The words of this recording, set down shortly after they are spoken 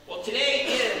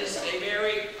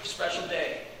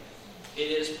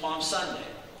Palm Sunday.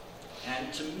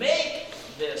 And to make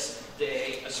this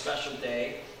day a special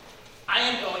day, I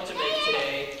am going to make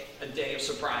today a day of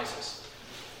surprises.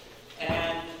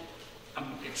 And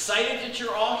I'm excited that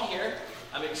you're all here.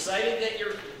 I'm excited that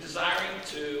you're desiring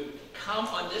to come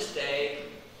on this day.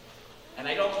 And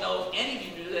I don't know if any of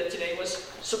you knew that today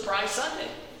was Surprise Sunday.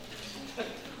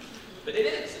 But it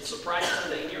is. It's Surprise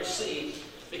Sunday, and you'll see.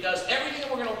 Because everything that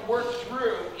we're going to work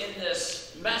through in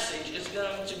this message is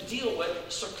going to deal with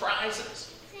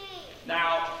surprises.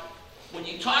 Now, when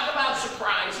you talk about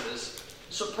surprises,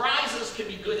 surprises can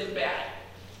be good and bad.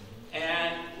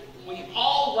 And we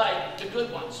all like the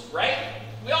good ones, right?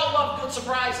 We all love good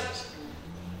surprises.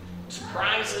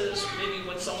 Surprises, maybe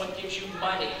when someone gives you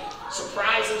money.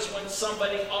 Surprises when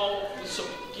somebody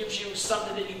gives you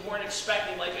something that you weren't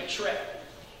expecting, like a trip.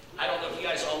 I don't know if you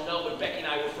guys all know, when Becky and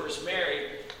I were first married,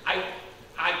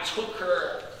 I took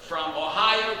her from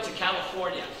Ohio to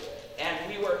California.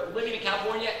 And we were living in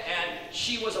California, and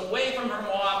she was away from her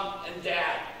mom and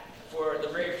dad for the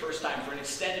very first time, for an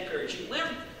extended period. She lived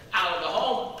out of the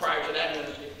home prior to that,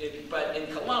 but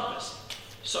in Columbus.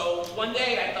 So one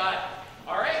day I thought,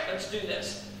 all right, let's do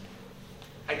this.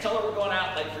 I tell her we're going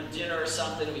out like for dinner or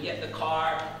something, and we get in the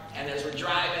car, and as we're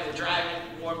driving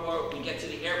more and more, we get to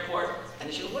the airport, and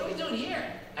then she goes, what are we doing here?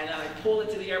 And then I pull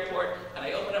into the airport, and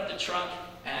I open up the trunk,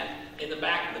 and in the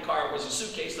back of the car was a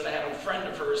suitcase that I had a friend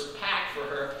of hers pack for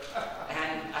her,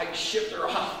 and I shipped her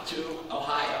off to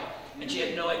Ohio, and she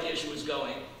had no idea she was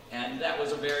going, and that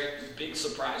was a very big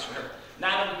surprise for her.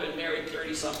 Now that we've been married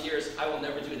 30-some years, I will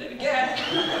never do that again,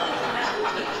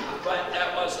 but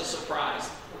that was a surprise.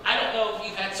 I don't know if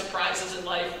you've had surprises in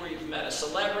life where you've met a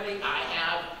celebrity. I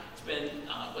have. It's been,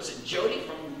 was it Jody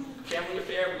from Family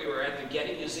Affair? We were at the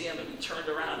Getty Museum, and we turned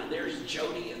around, and there's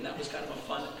Jody, and that was kind of a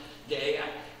fun day.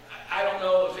 I don't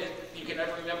know if you can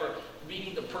ever remember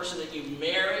meeting the person that you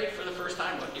married for the first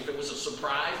time, but if it was a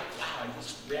surprise, wow, I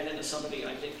just ran into somebody, and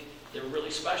I think they're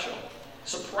really special.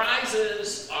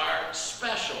 Surprises are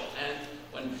special, and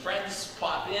when friends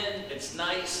pop in, it's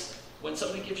nice. When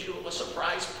somebody gives you a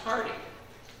surprise party,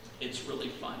 it's really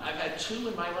fun. I've had two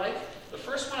in my life. The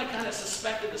first one I kind of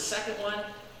suspected. The second one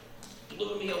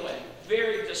blew me away.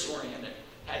 Very disoriented.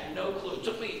 Had no clue. It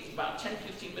took me about 10,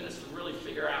 15 minutes to really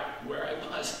figure out where I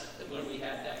was when we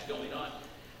had that going on.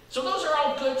 So those are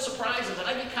all good surprises, and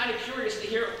I'd be kind of curious to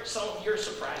hear some of your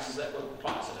surprises that were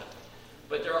positive.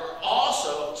 But there are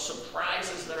also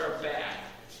surprises that are bad.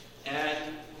 And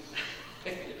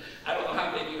I don't know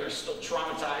how many of you are still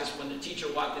traumatized when the teacher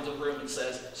walked into the room and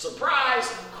says, surprise,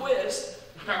 quiz.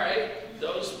 All right,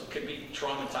 those could be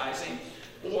traumatizing.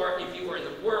 Or if you were in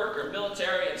the work or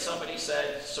military and somebody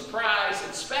said, surprise,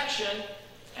 inspection,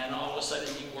 and all of a sudden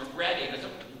you weren't ready. It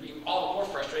would be all the more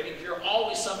frustrating. If you're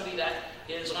always somebody that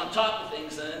is on top of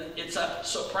things, then it's a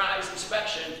surprise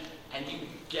inspection, and you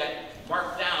get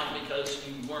marked down because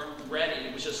you weren't ready.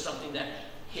 It was just something that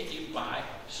hit you by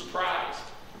surprise.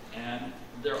 And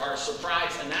there are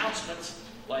surprise announcements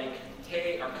like,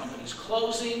 hey, our company's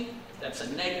closing. That's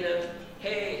a negative.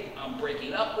 Hey, I'm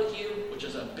breaking up with you, which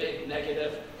is a big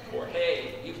negative. Or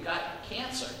hey, you've got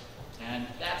cancer. And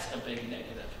that's a big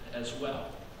negative as well.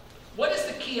 What is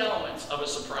the key elements of a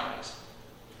surprise?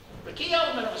 The key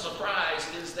element of a surprise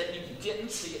is that you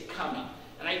didn't see it coming.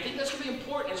 And I think that's going to be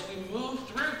important as we move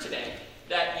through today,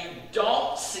 that you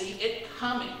don't see it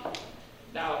coming.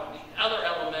 Now, the other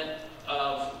element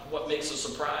of what makes a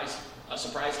surprise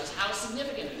is how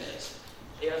significant it is.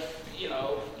 If,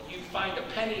 you find a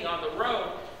penny on the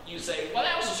road, you say, well,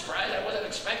 that was a surprise. I wasn't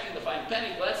expecting to find a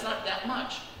penny. Well, that's not that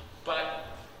much. But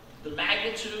the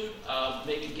magnitude of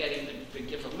maybe getting the big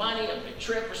gift of money, a big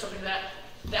trip or something like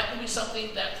that will be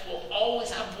something that will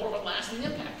always have more of a lasting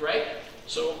impact, right?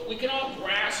 So we can all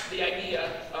grasp the idea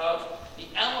of the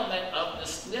element of the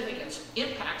significance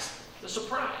impacts the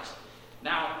surprise.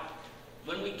 Now,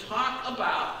 when we talk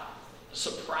about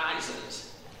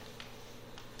surprises,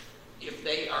 if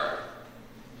they are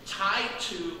tied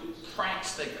to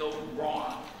pranks that go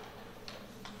wrong,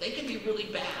 they can be really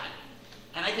bad.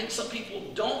 And I think some people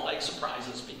don't like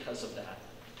surprises because of that.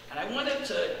 And I wanted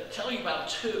to tell you about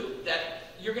two that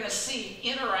you're going to see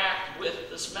interact with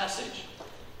this message.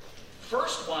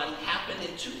 First one happened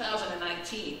in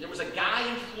 2019. There was a guy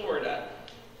in Florida,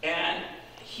 and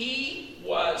he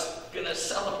was going to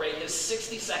celebrate his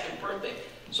 62nd birthday.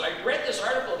 So I read this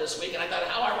article this week, and I thought,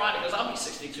 how ironic, because I'll be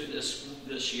 62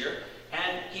 this year.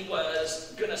 And he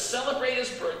was going to celebrate his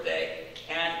birthday,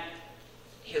 and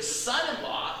his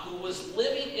son-in-law, who was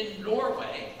living in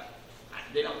Norway,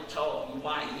 they don't tell you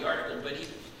why in the article, but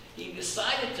he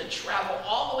decided to travel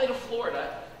all the way to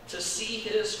Florida to see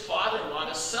his father-in-law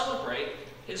to celebrate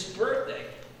his birthday.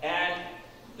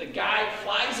 guy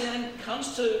flies in,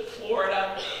 comes to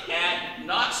Florida, and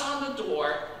knocks on the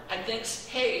door and thinks,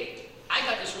 hey, I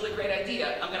got this really great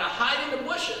idea. I'm going to hide in the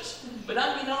bushes. But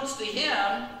unbeknownst to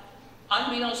him,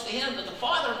 that the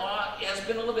father-in-law has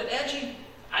been a little bit edgy.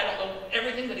 I don't know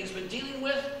everything that he's been dealing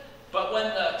with. But when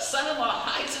the son-in-law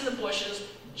hides in the bushes,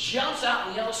 jumps out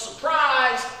and yells,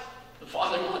 surprise, the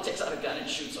father-in-law takes out a gun and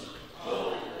shoots him.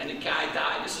 And the guy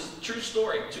died. This is a true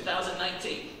story,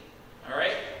 2019. All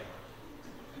right?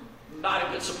 Not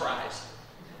a good surprise.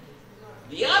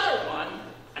 The other one,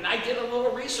 and I did a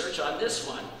little research on this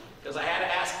one, because I had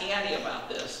to ask Annie about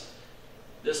this.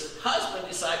 This husband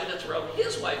decided to throw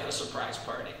his wife a surprise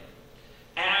party.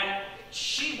 And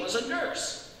she was a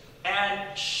nurse.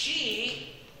 And she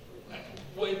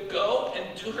would go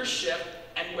and do her shift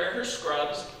and wear her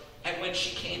scrubs. And when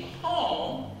she came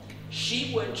home,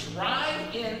 she would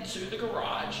drive into the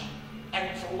garage.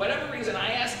 And for whatever reason,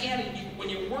 I asked Annie, when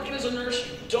you're working as a nurse,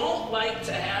 you don't like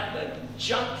to have the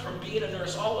junk from being a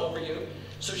nurse all over you.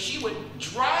 So she would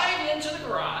drive into the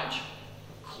garage,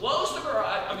 close the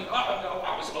garage,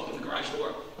 obviously open the garage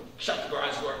door, shut the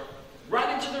garage door,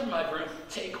 run into the mudroom,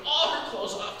 take all her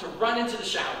clothes off to run into the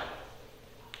shower.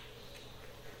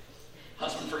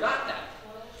 Husband forgot that.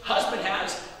 Husband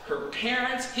has her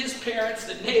parents, his parents,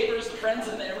 the neighbors, the friends,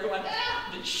 and everyone.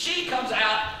 Then she comes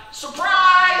out,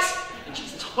 surprise! And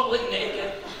she's totally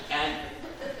naked. And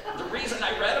the reason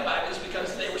I read about it is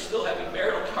because they were still having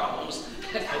marital problems.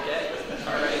 Okay?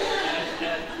 All right?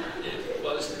 And it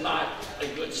was not a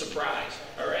good surprise.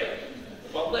 All right?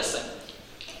 Well, listen.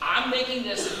 I'm making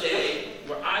this a day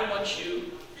where I want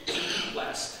you to be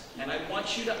blessed. And I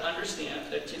want you to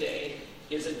understand that today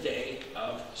is a day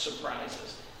of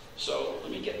surprises. So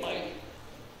let me get my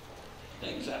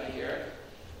things out of here.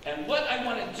 And what I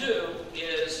want to do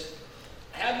is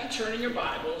have you turn in your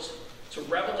Bibles to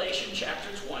Revelation chapter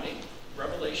 20.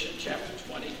 Revelation chapter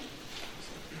 20.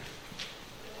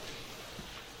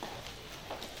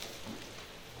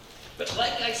 But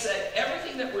like I said,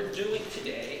 everything that we're doing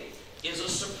today is a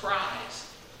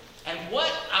surprise. And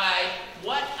what I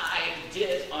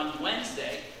did on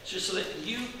Wednesday, just so that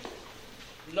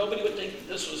nobody would think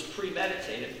this was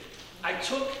premeditated, I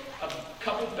took a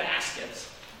couple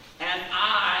baskets and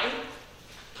I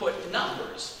put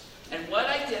numbers. And what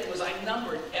I did was I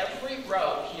numbered every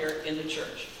row here in the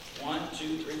church. 1,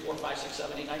 2, 3, 4, 5, 6,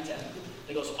 7, 8, 9, 10.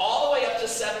 It goes all the way up to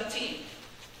 17.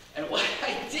 And what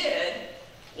I did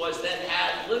was then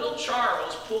had little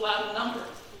Charles pull out a number.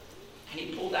 And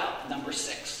he pulled out number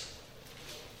 6.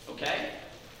 Okay?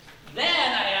 Then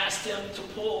I asked him to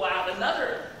pull out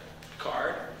another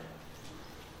card,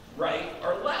 right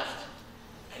or left.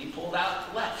 And he pulled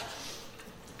out left.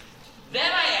 Then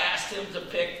I asked him to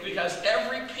pick, because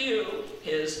every pew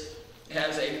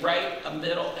has a right, a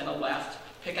middle, and a left,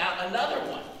 pick out another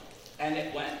one. And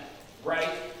it went right,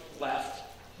 left,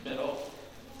 middle.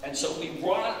 And so we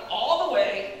run all the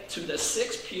way to the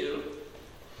 6th pew.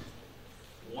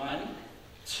 1,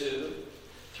 2,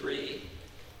 3,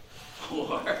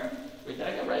 4. Did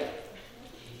I get right?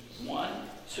 1,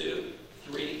 2,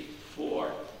 3,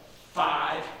 4,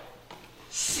 5,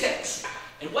 6.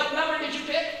 And what number did you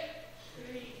pick?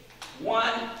 3.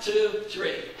 1, 2,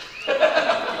 3.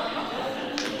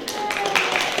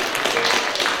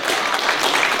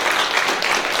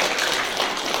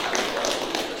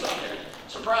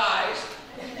 Surprise.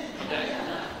 Okay.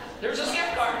 There's a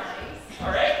gift card.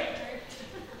 All right?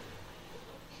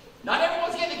 Not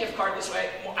everyone's getting a gift card this way.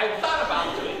 Well, I thought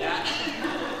about doing that.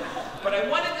 But I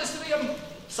wanted this to be a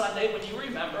Sunday when you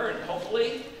remember, and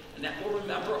hopefully Annette will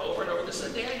remember over and over, this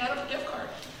is the day I got a gift card.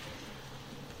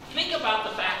 Think about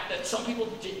the fact that some people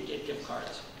didn't get gift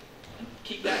cards. And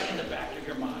keep that in the back of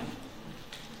your mind.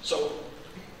 So,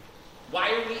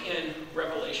 why are we in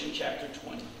Revelation chapter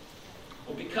 20?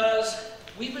 Well, because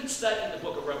we've been studying the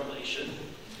book of Revelation,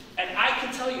 and I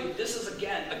can tell you this is,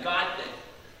 again, a God thing.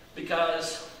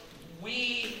 Because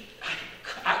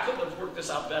I couldn't have worked this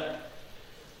out better.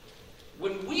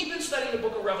 When we've been studying the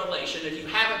book of Revelation, if you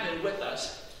haven't been with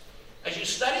us, as you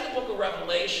study the book of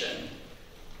Revelation,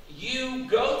 you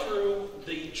go through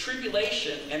the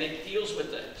tribulation, and it deals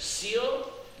with the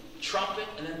seal, trumpet,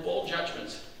 and then bowl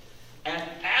judgments. And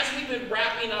as we've been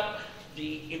wrapping up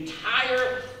the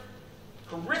entire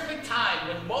horrific time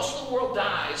when most of the world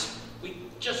dies, we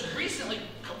just recently,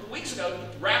 a couple weeks ago,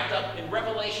 wrapped up in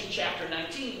Revelation chapter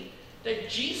 19, that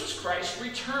Jesus Christ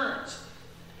returns.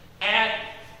 And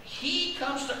he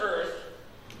comes to earth,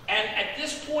 and at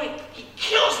this point, he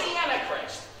kills the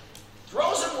Antichrist,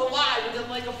 throws him alive into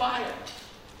the lake of fire.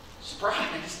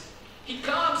 Surprise. He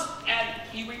comes, and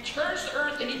he returns to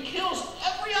earth, and he kills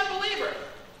every unbeliever.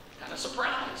 Kind of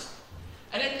surprise.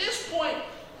 And at this point,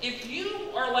 if you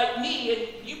are like me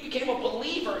and you became a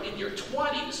believer in your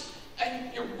 20s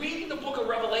and you're reading the book of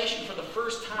Revelation for the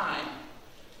first time,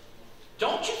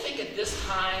 don't you think at this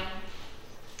time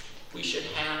we should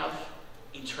have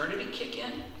eternity kick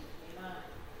in?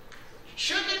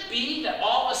 Shouldn't it be that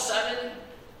all of a sudden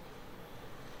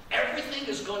everything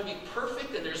is going to be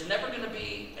perfect and there's never going to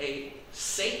be a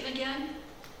Satan again?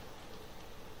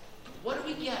 But what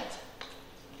do we get?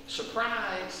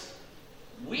 Surprise!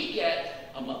 We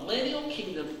get a millennial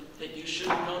kingdom that you should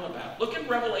have known about. Look at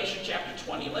Revelation chapter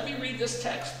 20. Let me read this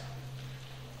text.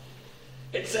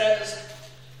 It says,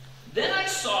 "Then I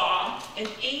saw an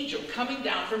angel coming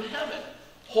down from heaven,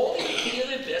 holding the key of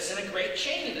the abyss and a great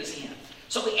chain in his hand."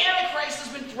 So the Antichrist has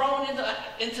been thrown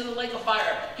into the lake of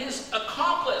fire. His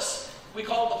accomplice, we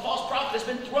call it the false prophet, has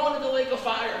been thrown into the lake of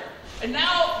fire. And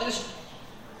now this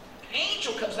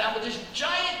angel comes down with this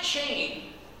giant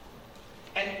chain.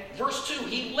 And verse 2,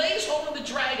 he lays hold of the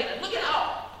dragon. And look at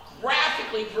how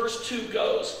graphically verse 2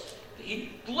 goes.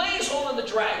 He lays hold of the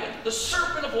dragon, the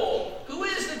serpent of old, who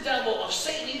is the devil of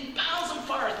Satan. He bounds him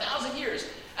for 1,000 years.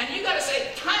 And you got to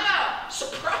say, time out,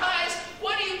 surprise,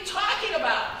 what are you talking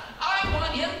about? I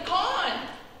want him gone.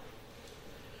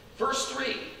 Verse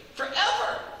 3,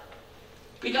 forever.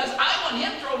 Because I want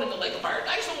him thrown in the lake of fire.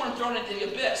 I just don't want him thrown into the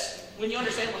abyss. When you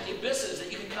understand what the abyss is,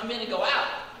 that you can come in and go out.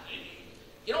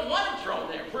 You don't want him thrown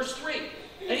there. Verse 3,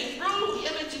 and he threw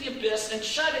him into the abyss and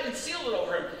shut it and sealed it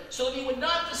over him, so that he would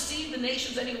not deceive the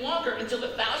nations any longer until the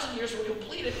 1,000 years were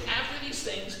completed. After these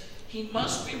things, he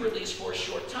must be released for a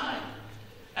short time.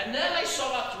 And then I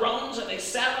saw thrones, and they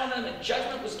sat on them, and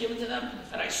judgment was given to them.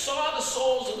 And I saw the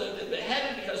souls of the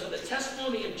beheaded because of the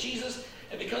testimony of Jesus,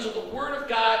 and because of the word of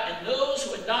God, and those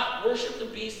who had not worshipped the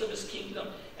beast of his kingdom,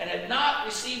 and had not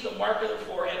received the mark of the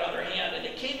forehead on their hand, and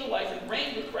they came to life and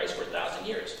reigned with Christ for 1,000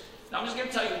 years. Now I'm just going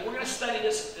to tell you, we're going to study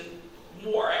this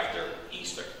more after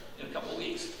Easter in a couple of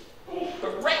weeks.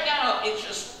 But right now, it's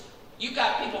just, you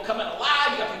got people coming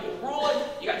alive, you got people ruling,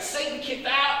 you got Satan kicked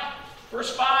out.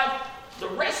 Verse 5, the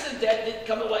rest of the dead didn't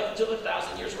come to life until the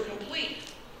 1,000 years were complete.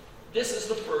 This is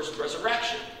the first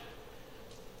resurrection.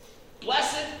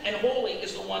 Blessed and holy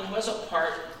is the one who has a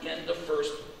part in the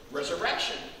first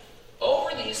resurrection.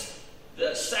 Over these,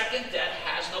 the second death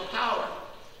has no power,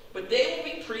 but they will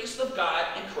be priests of God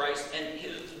in Christ and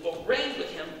will reign with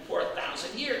him for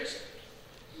 1,000 years.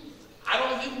 I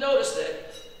don't know if you've noticed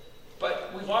it,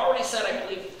 but we've already said, I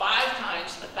believe, 5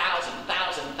 times 1,000,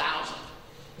 1,000, 1,000.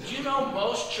 Do you know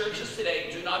most churches today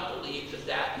do not believe that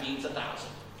that means 1,000?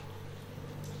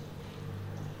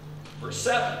 Verse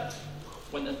 7,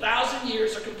 when the 1,000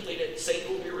 years are completed,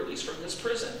 Satan will be released from his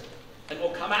prison and will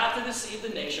come out to deceive the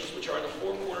nations which are in the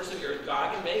 4 corners of the earth,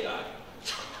 Gog and Magog.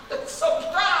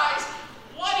 Surprise!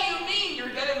 What do you mean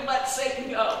you're going to let Satan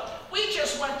go? We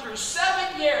just went through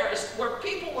 7 years where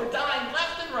people were dying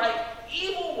left and right.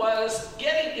 Evil was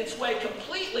getting its way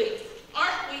completely.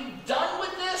 Aren't we done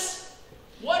with this?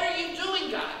 What are you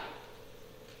doing, God?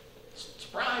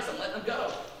 Surprise, I'm letting them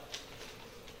go.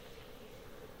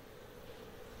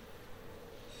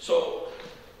 So,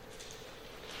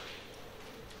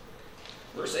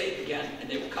 verse 8 again, and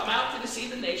they will come out to deceive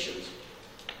the nations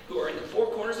who are in the 4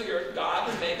 corners of the earth, Gog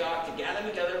and Magog, to gather them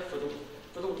together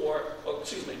for the war.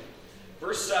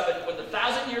 Verse 7, when the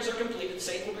 1,000 years are completed,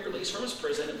 Satan will be released from his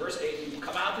prison. And verse 8, he will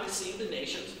come out to deceive the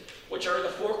nations which are in the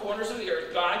 4 corners of the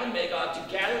earth, Gog and Magog,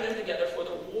 to gather them together for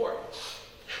the war.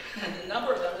 And the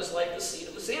number of them is like the seed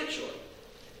of the sandshore.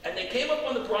 And they came up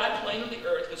on the broad plain of the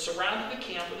earth and surrounded the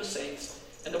camp of the saints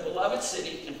and the beloved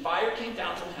city, and fire came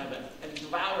down from heaven and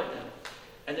devoured them.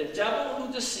 And the devil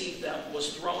who deceived them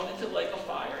was thrown into the lake of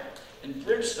fire and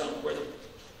brimstone, where the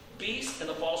beast and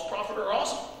the false prophet are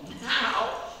also.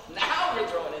 Now we're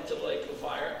thrown into the lake of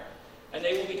fire, and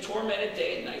they will be tormented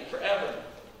day and night forever.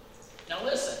 Now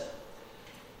listen,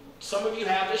 some of you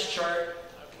have this chart.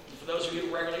 For those of you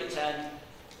who regularly attend,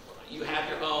 you have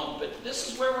your own, but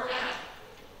this is where we're at.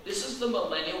 This is the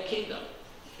millennial kingdom.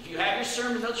 If you have your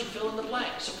sermon notes, you fill in the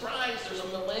blank. Surprise, there's a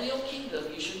millennial kingdom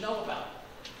you should know about.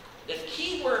 The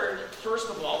key word, first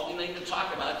of all, we need to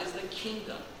talk about is the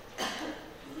kingdom.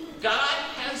 God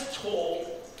has told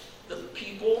the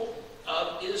people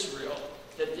of Israel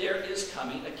that there is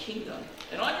coming a kingdom.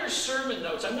 And on your sermon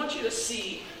notes, I want you to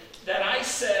see that I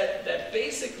said that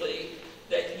basically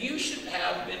that you should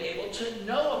have been able to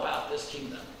know about this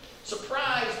kingdom.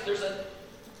 Surprise, there's a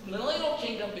millennial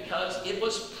kingdom because it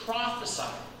was prophesied.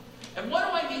 And what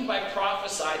do I mean by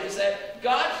prophesied is that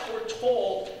God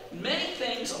foretold many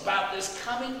things about this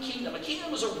coming kingdom. A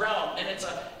kingdom is a realm, and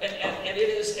it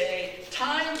is a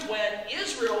time when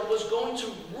Israel was going to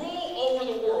rule over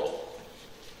the world.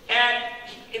 And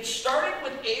it started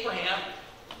with Abraham,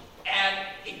 and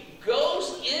it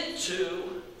goes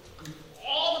into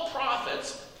all the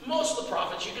prophets. Most of the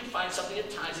prophets, you can find something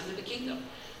that ties into the kingdom.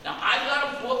 Now, I've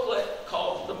got a booklet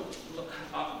called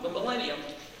The Millennium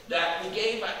that we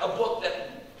gave, a book that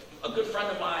a good friend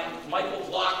of mine, Michael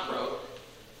Block, wrote,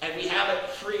 and we have it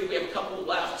free. We have a couple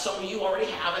left. Some of you already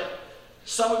have it.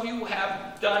 Some of you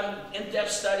have done in-depth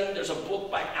study. There's a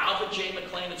book by Alvin J.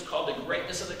 McLean. It's called The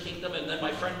Greatness of the Kingdom. And then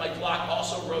my friend Mike Block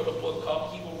also wrote a book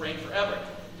called He Will Reign Forever.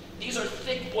 These are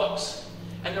thick books.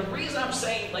 And the reason I'm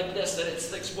saying like this, that it's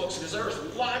thick books, because there's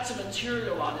lots of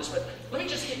material on this. But let me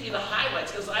just hit you the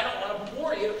highlights, because I don't want to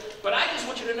bore you. But I just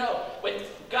want you to know, when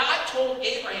God told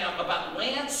Abraham about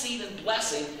land, seed, and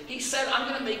blessing, he said, I'm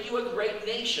going to make you a great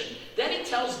nation. Then he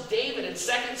tells David in 2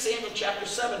 Samuel chapter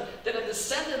 7 that a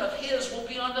descendant of his will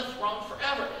be on the throne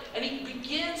forever. And he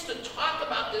begins to talk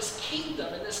about this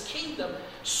kingdom, and this kingdom,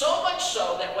 so much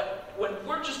so that when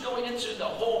we're just going into the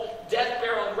whole death,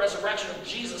 burial, and resurrection of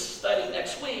Jesus study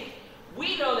next week,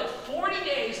 we know that 40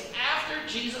 days after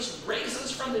Jesus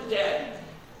raises from the dead,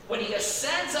 when he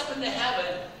ascends up into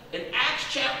heaven, in Acts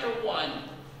chapter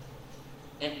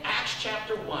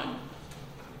 1,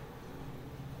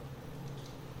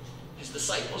 his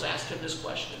disciples asked him this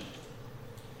question: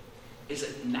 is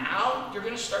it now you're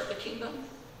going to start the kingdom?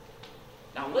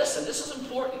 Now listen, this is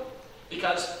important,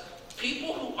 because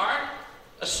people who aren't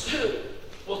astute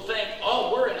will think,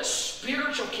 oh, we're in a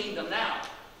spiritual kingdom now.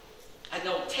 And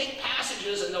they'll take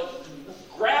passages and they'll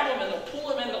grab them and they'll pull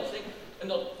them in, and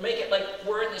they'll make it like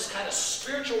we're in this kind of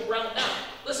spiritual realm now.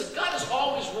 Listen, God has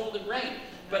always ruled and reigned.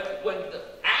 But when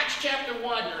Acts chapter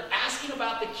 1, they're asking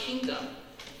about the kingdom,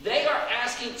 they are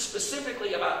asking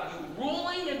specifically about you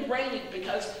ruling and reigning,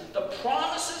 because the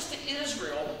promises to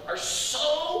Israel are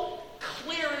so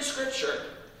clear in Scripture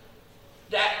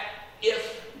that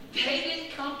if they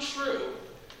didn't come true,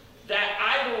 that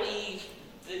I believe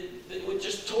that it would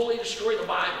just totally destroy the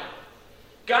Bible.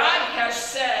 God has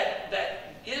said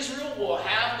that Israel will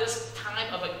have this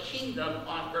time of a kingdom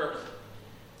on earth.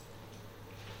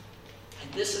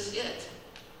 And this is it.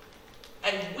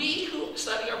 And we who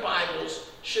study our Bibles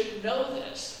should know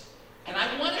this. And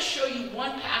I want to show you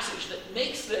one passage that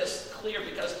makes this clear,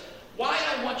 because why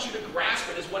I want you to grasp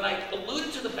it is when I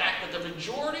alluded to the fact that the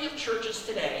majority of churches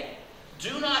today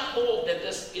do not hold that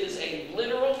this is a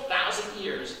literal 1,000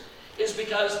 years, is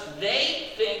because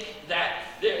they think that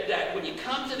when you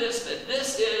come to this, that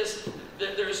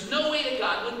there's no way that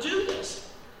God would do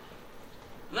this.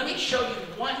 Let me show you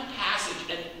one passage,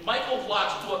 and Michael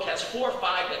Block's book has 4 or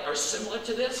 5 that are similar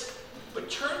to this, but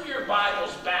turn your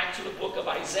Bibles back to the book of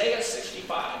Isaiah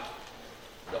 65,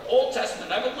 the Old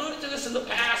Testament. I've alluded to this in the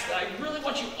past, and I really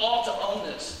want you all to own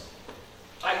this.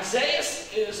 Isaiah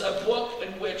is a book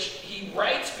in which he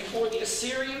writes before the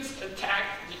Assyrians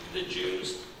attacked the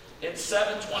Jews in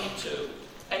 722.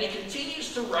 And he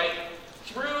continues to write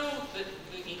through the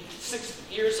 6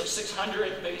 years of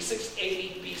 600, maybe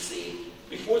 680 BC,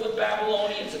 before the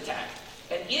Babylonians attacked.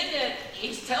 And in it,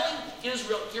 he's telling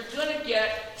Israel, you're going to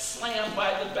get slammed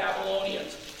by the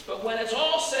Babylonians. But when it's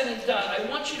all said and done, I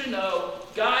want you to know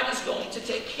God is going to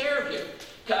take care of you.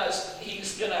 Because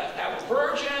he's going to have a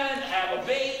virgin, have a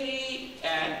baby,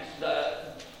 and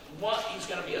he's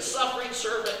going to be a suffering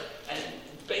servant, and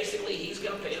basically he's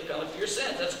going to pay the penalty for your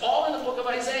sins. That's all in the book of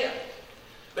Isaiah.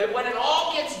 But when it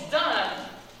all gets done,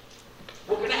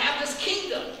 we're going to have this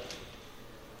kingdom.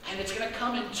 And it's going to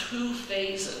come in 2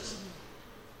 phases.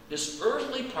 This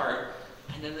earthly part,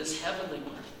 and then this heavenly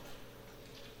part.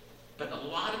 But a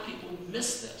lot of people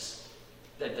miss this,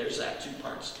 that there's that 2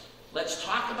 parts. Let's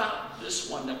talk about this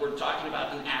one that we're talking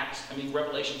about in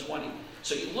Revelation 20.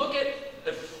 So you look at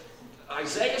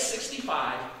Isaiah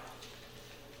 65,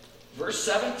 verse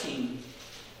 17,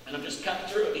 and I'm just cutting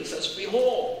through it. He says,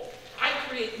 behold, I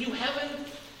create new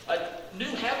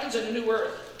heavens and a new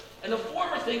earth, and the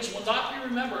former things will not be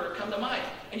remembered or come to mind.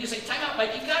 And you say, time out,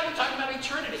 Mike, you got to be talking about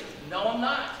eternity. No, I'm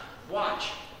not.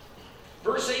 Watch.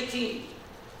 Verse 18,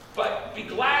 but be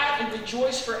glad and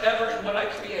rejoice forever in what I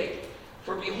create.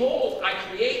 For behold, I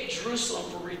create Jerusalem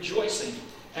for rejoicing,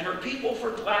 and her people for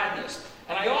gladness.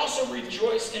 And I also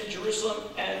rejoice in Jerusalem,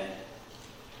 and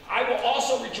I will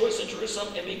also rejoice in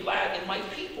Jerusalem and be glad in my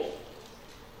people.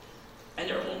 And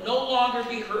there will no longer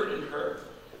be heard in her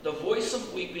the voice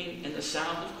of weeping and the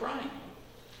sound of crying.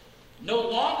 No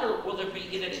longer will there be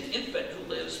in it an infant who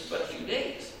lives but a few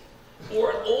days,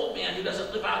 or an old man who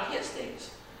doesn't live out his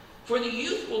days. For the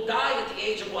youth will die at the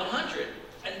age of 100,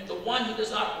 and the one who does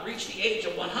not reach the age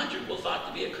of 100 will thought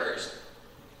to be accursed.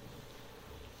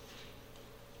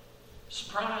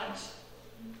 Surprise.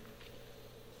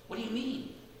 What do you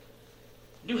mean?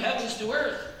 New heavens, new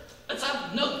earth. Let's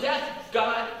have no death,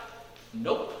 God.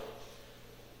 Nope.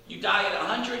 You die at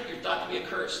 100, you're thought to be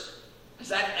accursed. Has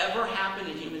that ever happened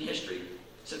in human history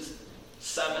since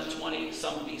 720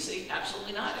 some BC?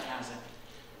 Absolutely not, it hasn't.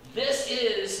 This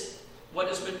is what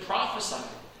has been prophesied.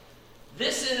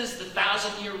 This is the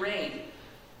 1,000-year reign.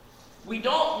 We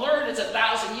don't learn it's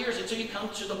 1,000 years until you come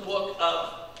to the book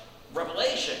of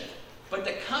Revelation. But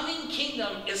the coming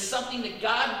kingdom is something that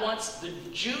God wants the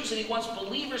Jews and he wants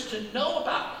believers to know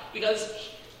about.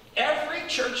 Because every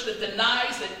church that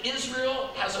denies that Israel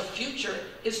has a future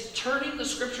is turning the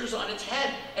scriptures on its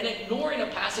head and ignoring a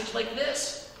passage like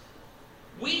this.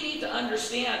 We need to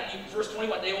understand, verse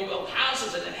 21, they will build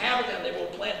houses and inhabit them. They will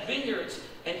plant vineyards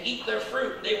and eat their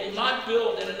fruit. They will not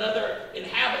build and another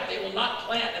inhabit. They will not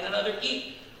plant and another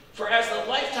eat. For as the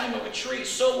lifetime of a tree,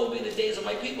 so will be the days of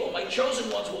my people. My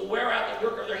chosen ones will wear out the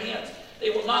work of their hands. They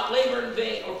will not labor in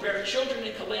vain or bear children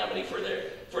in calamity, for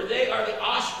they are the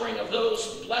offspring of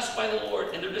those blessed by the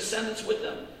Lord, and their descendants with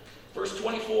them. Verse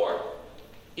 24,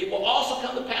 it will also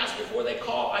come to pass before they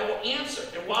call, I will answer,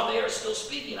 and while they are still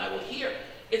speaking, I will hear.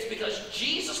 It's because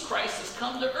Jesus Christ has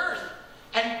come to earth.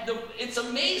 And it's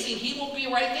amazing. He will be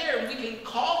right there, and we can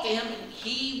call to him, and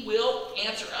he will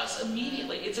answer us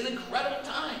immediately. It's an incredible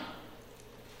time.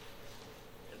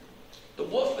 The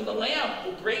wolf and the lamb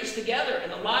will graze together,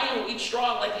 and the lion will eat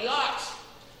straw like the ox.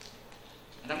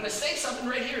 And I'm going to say something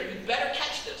right here. You better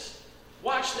catch this.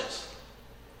 Watch this.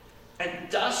 And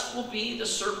dust will be the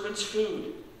serpent's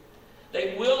food.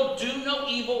 They will do no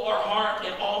evil or harm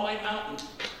in all my mountain,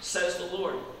 says the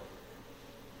Lord.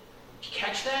 Did you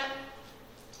catch that?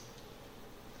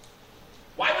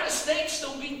 Why would a snake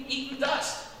still be eating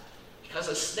dust? Because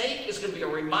a snake is going to be a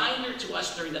reminder to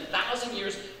us during the 1,000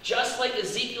 years, just like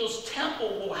Ezekiel's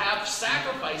temple will have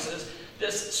sacrifices.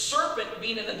 This serpent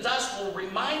being in the dust will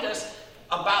remind us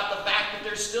about the fact that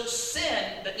there's still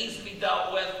sin that needs to be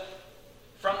dealt with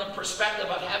from the perspective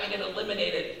of having it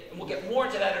eliminated. And we'll get more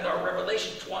into that in our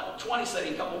Revelation 20 study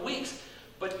in a couple of weeks.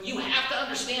 But you have to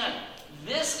understand,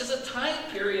 this is a time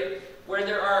period where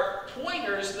there are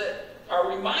pointers that are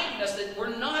reminding us that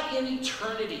we're not in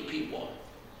eternity, people.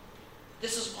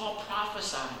 This is all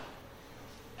prophesied.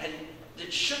 And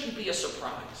it shouldn't be a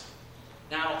surprise.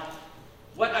 Now,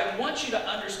 what I want you to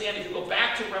understand, if you go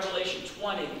back to Revelation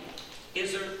 20,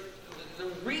 is the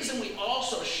reason we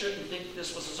also shouldn't think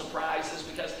this was a surprise is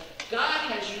because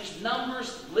God has used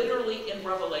numbers literally in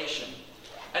Revelation.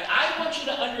 And I want you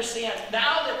to understand,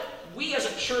 now that we as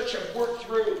a church have worked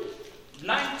through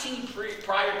 19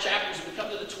 prior chapters and we come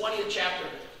to the 20th chapter,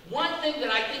 one thing that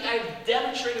I think I've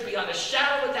demonstrated beyond a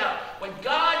shadow of a doubt, when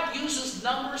God uses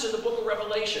numbers in the book of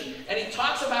Revelation, and he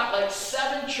talks about like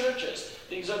 7 churches,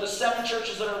 these are the 7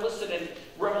 churches that are listed in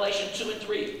Revelation 2 and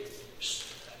 3.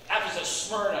 Ephesus,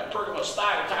 Smyrna, Pergamos,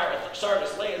 Thyatira,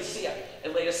 Sardis,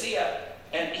 Laodicea,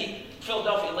 and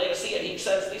Philadelphia and Laodicea, and he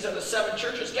says these are the 7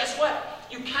 churches. Guess what?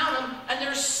 You count them, and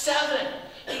there's 7.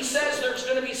 He says there's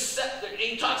going to be,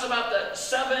 he talks about the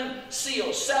 7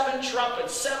 seals, 7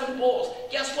 trumpets, 7 bowls.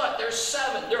 Guess what? There's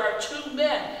 7. There are 2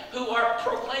 men who are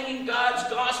proclaiming God's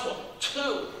gospel.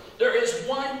 2. There is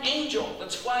 1 angel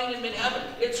that's flying in mid-heaven.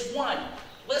 It's 1.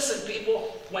 Listen,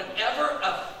 people, whenever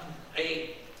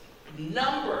a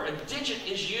number, a digit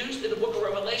is used in the book of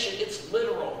Revelation, it's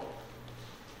literal.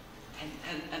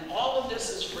 And all of this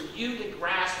is for you to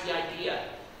grasp the idea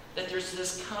that there's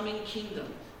this coming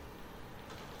kingdom.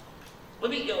 Let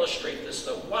me illustrate this,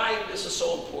 though. Why this is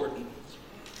so important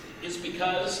is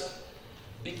because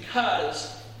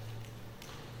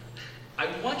I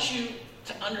want you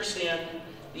to understand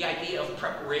the idea of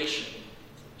preparation.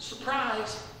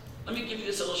 Surprise! Let me give you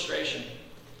this illustration.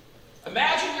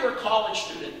 Imagine you're a college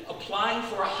student applying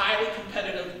for a highly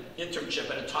competitive internship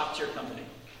at a top-tier company.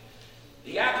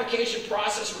 The application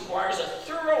process requires a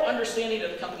thorough understanding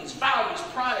of the company's values,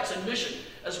 products, and mission,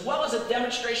 as well as a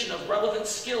demonstration of relevant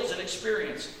skills and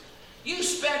experience. You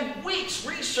spend weeks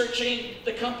researching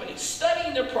the company,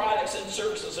 studying their products and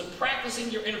services, and practicing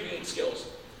your interviewing skills.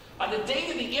 On the day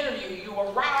of the interview, you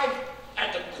arrive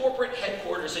at the corporate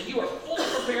headquarters, and you are fully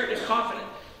prepared and confident,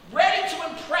 ready to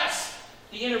impress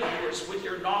the interviewers with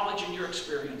your knowledge and your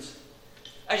experience.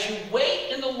 As you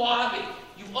wait in the lobby,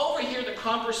 you overhear the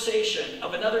conversation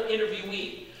of another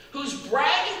interviewee who's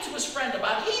bragging to his friend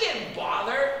about he didn't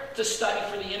bother to study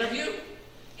for the interview.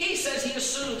 He says he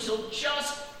assumes he'll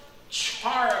just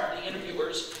charm the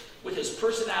interviewers with his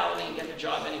personality and get the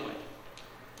job anyway.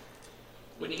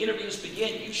 When the interviews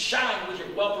begin, you shine with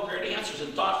your well-prepared answers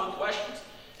and thoughtful questions,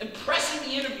 impressing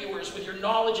the interviewers with your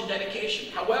knowledge and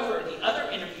dedication. However, the other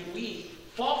interviewee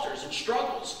falters and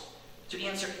struggles to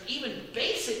answer even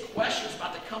basic questions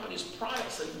about the company's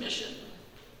products and mission.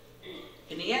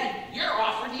 In the end, you're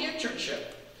offered the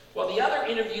internship, while the other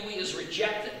interviewee is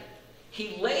rejected.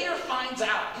 He later finds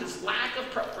out his lack of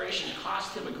preparation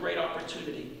cost him a great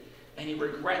opportunity, and he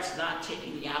regrets not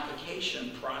taking the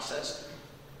application process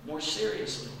more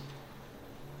seriously.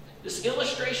 This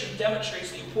illustration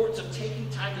demonstrates the importance of taking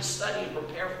time to study and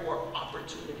prepare for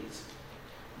opportunities.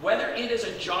 Whether it is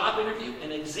a job interview,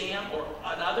 an exam, or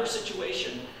another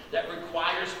situation that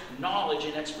requires knowledge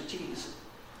and expertise,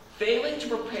 failing to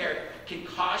prepare can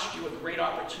cost you a great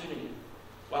opportunity,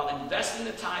 while investing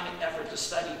the time and effort to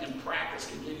study and practice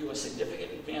can give you a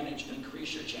significant advantage and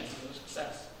increase your chances of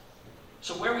success.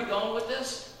 So where are we going with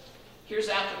this? Here's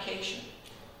application.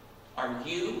 Are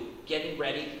you getting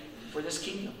ready for this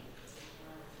kingdom?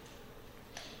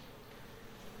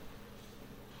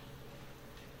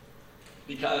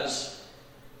 Because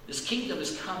this kingdom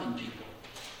is coming, people.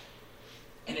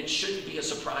 And it shouldn't be a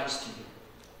surprise to you.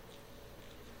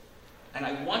 And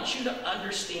I want you to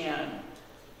understand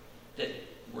that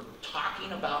we're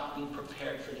talking about being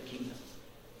prepared for the kingdom.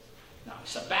 Now, you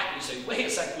step back and you say, wait a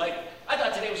second, Mike, I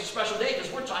thought today was a special day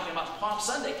because we're talking about Palm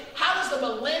Sunday. How does the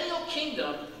millennial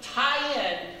kingdom tie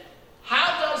in?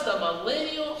 How does the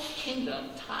millennial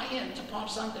kingdom tie in to Palm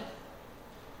Sunday?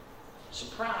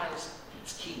 Surprise,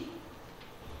 it's key.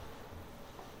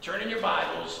 Turn in your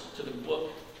Bibles to the book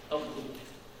of Luke.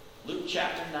 Luke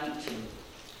chapter 19.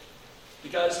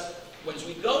 Because as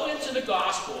we go into the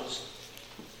Gospels,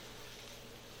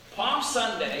 Palm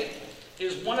Sunday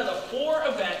is one of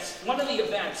the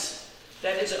events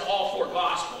that is in all four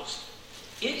Gospels.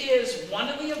 It is one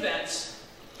of the events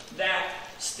that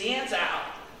stands out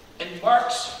and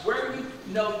marks where you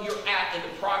know you're at in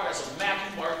the progress of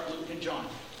Matthew, Mark, Luke, and John.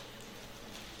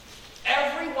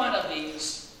 Every one of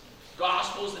these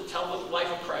Gospels that tell the life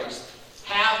of Christ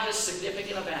have this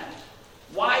significant event.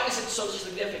 Why is it so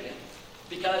significant?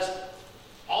 Because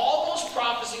all those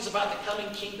prophecies about the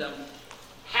coming kingdom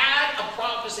had a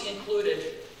prophecy included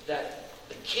that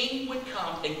the king would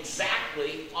come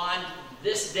exactly on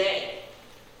this day.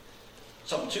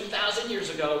 Some 2,000 years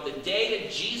ago, the day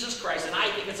that Jesus Christ, and I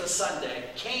think it's a Sunday,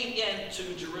 came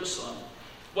into Jerusalem,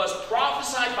 was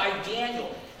prophesied by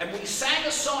Daniel. And we sang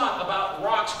a song about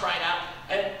rocks crying out.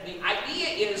 And the idea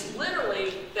is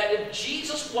literally that if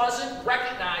Jesus wasn't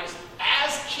recognized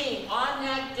as king on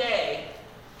that day,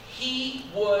 it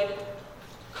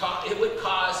would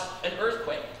cause an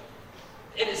earthquake.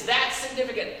 It is that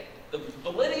significant. The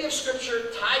validity of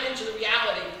Scripture tied into the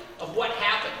reality of what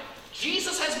happened.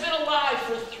 Jesus has been alive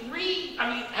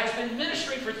has been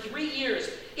ministering for 3 years.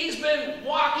 He's been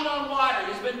walking on water.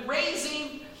 He's been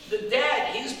raising the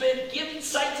dead. He's been giving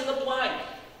sight to the blind.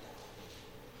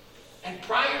 And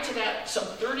prior to that, some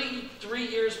 33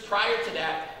 years prior to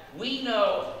that, we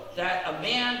know that a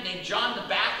man named John the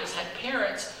Baptist had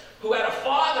parents who had a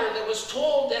father that was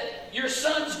told that your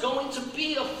son's going to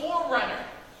be a forerunner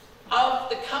of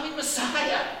the coming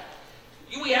Messiah.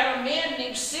 We had a man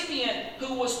named Simeon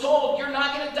who was told, you're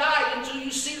not going to die until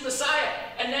you see the Messiah.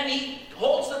 And then he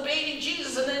holds the baby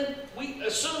Jesus, and then we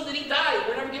assume that he died.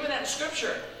 We're never given that in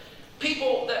Scripture.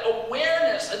 People, the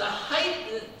awareness and the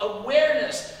heightened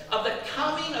awareness of the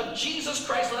coming of Jesus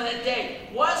Christ on that day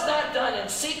was not done in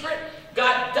secret.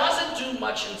 God doesn't do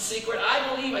much in secret.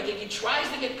 I think he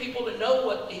tries to get people to know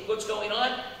what's going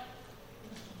on.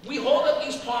 We hold up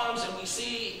these palms and we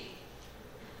see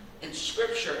in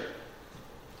Scripture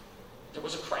there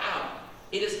was a crowd.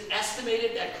 It is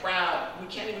estimated that crowd, we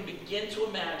can't even begin to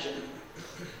imagine,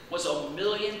 was 1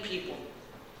 million people.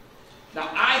 Now,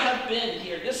 I have been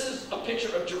here. This is a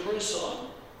picture of Jerusalem,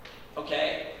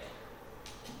 okay,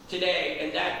 today,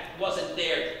 and that wasn't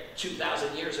there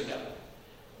 2,000 years ago.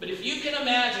 But if you can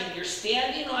imagine, you're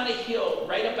standing on a hill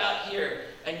right about here,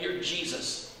 and you're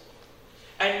Jesus.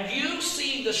 And you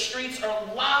see the streets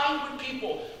are lined with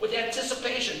people with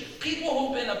anticipation. People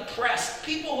who've been oppressed.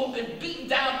 People who've been beaten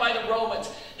down by the Romans.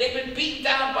 They've been beaten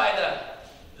down by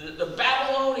the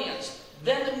Babylonians.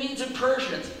 Then the Medes and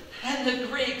Persians. And the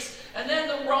Greeks. And then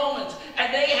the Romans.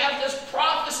 And they have this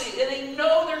prophecy. And they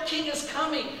know their king is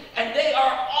coming. And they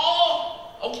are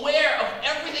all aware of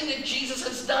everything that Jesus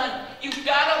has done. You've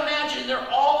got to imagine they're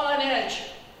all on edge.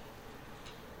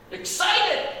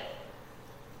 Excited.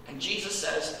 And Jesus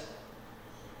says,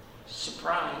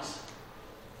 surprise.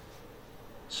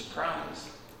 Surprise.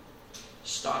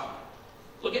 Stop.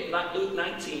 Look at Luke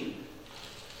 19.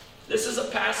 This is a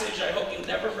passage I hope you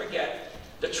never forget.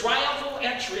 The triumphal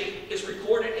entry is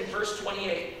recorded in verse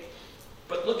 28.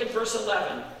 But look at verse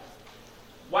 11.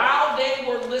 While they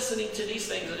were listening to these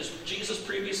things, that is Jesus'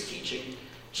 previous teaching,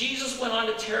 Jesus went on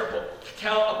to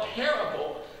tell a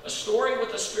parable, a story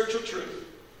with a spiritual truth.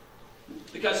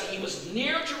 because he was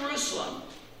near Jerusalem.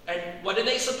 And what did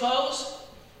they suppose?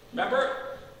 Remember?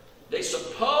 They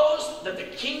supposed that the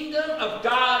kingdom of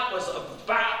God was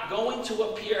going to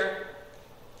appear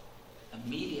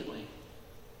immediately.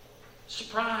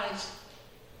 Surprise.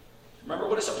 Remember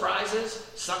what a surprise is?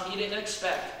 Something you didn't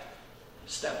expect.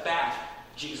 Step back.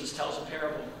 Jesus tells a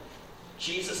parable.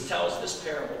 Jesus tells this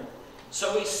parable.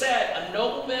 So he said, a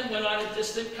nobleman went on a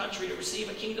distant country to receive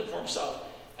a kingdom for himself,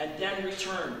 and then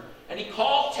returned. And he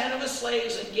called 10 of his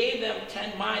slaves and gave them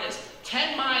 10 minas.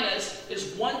 10 minas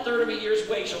is 1/3 of a year's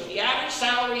wage. So if the average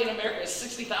salary in America is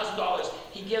 $60,000,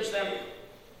 he gives them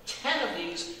 10 of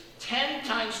these. 10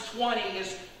 times 20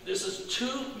 this is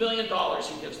 $2 million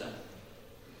he gives them.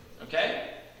 Okay?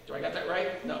 Do I got that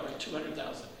right? No, right,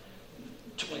 200,000.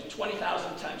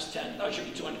 20,000 times 10. No, it should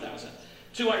be 200,000.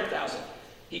 200,000.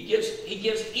 He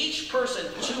gives each person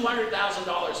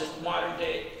 $200,000 in modern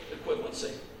day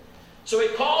equivalency. So he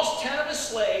calls 10 of his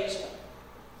slaves,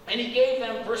 and he gave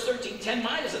them, verse 13, 10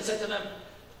 minas, and said to them,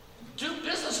 do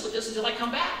business with this until I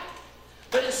come back.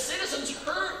 But his citizens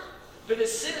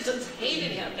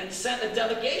hated him and sent a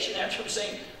delegation after him,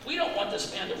 saying, we don't want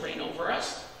this man to reign over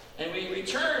us. And we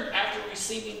returned after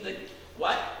receiving the,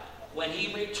 what? When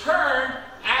he returned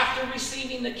after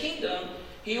receiving the kingdom,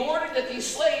 he ordered that these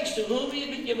slaves to whom he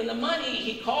had been given the money,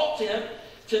 he called to him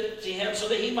so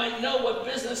that he might know what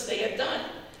business they had done.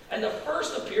 And the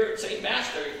first appeared, saying,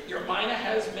 Master, your mina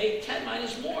has made 10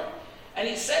 minas more. And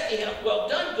he said to him, well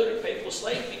done, good and faithful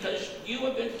slave, because you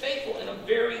have been faithful in a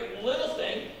very little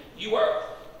thing. You are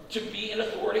to be in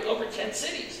authority over 10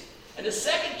 cities. And the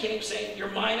second came, saying, your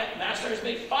master has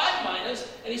made 5 minas.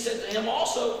 And he said to him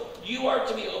also, you are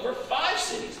to be over 5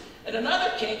 cities. And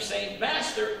another came, saying,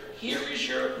 Master, here is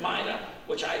your mina,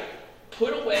 which I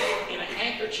put away in a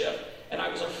handkerchief, and I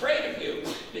was afraid of you,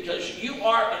 because you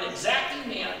are an exacting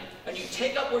man, and you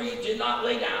take up where you did not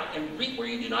lay down, and reap where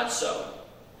you do not sow.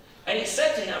 And he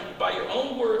said to him, by your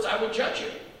own words I will judge you.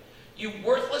 You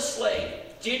worthless slave,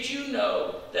 did you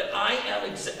know that I am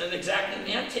an exacting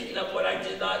man, taking up what I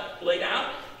did not lay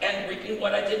down, and reaping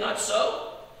what I did not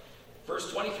sow?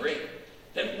 Verse 23.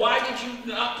 Then why did you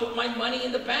not put my money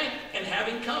in the bank? And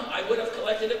having come, I would have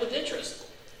collected it with interest.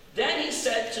 Then he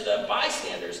said to the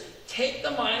bystanders, take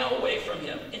the mina away from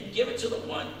him and give it to the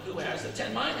one who has the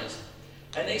 10 minas.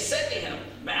 And they said to him,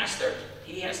 Master,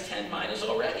 he has 10 minas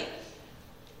already.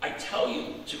 I tell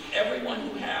you, to everyone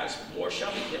who has, more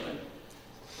shall be given.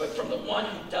 But from the one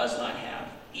who does not have,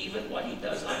 even what he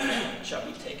does not have shall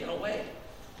be taken away.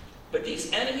 But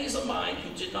these enemies of mine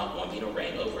who did not want me to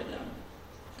reign over them,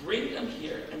 bring them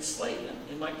here and slay them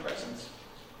in my presence.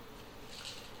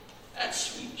 That's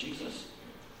sweet, Jesus.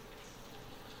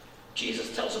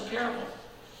 Jesus tells a parable.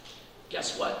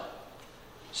 Guess what?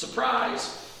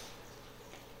 Surprise.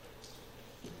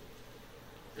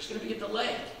 There's going to be a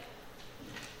delay.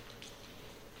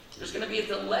 There's going to be a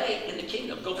delay in the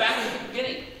kingdom. Go back to the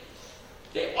beginning.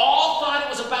 They all thought it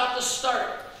was about to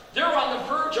start. They're on the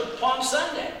verge of Palm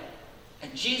Sunday.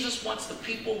 And Jesus wants the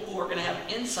people who are going to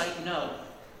have insight know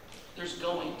there's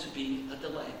going to be a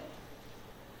delay.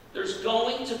 There's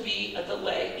going to be a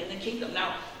delay in the kingdom.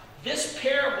 Now, this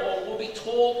parable will be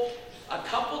told a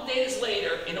couple days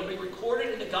later, and it'll be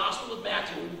recorded in the Gospel of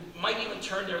Matthew. We might even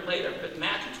turn there later, but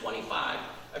Matthew 25,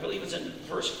 I believe it's in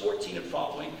verse 14 and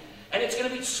following. And it's going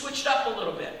to be switched up a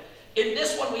little bit. In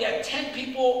this one, we had 10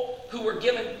 people who were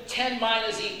given 10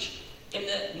 minas each. In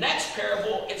the next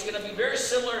parable, it's going to be very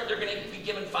similar. They're going to be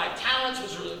given 5 talents,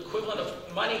 which is the equivalent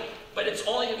of money, but it's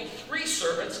only going to be 3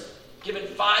 servants given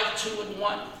 5, 2, and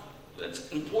 1. It's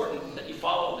important that you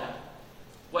follow that.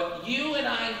 What you and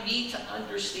I need to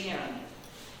understand,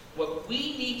 what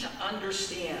we need to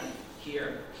understand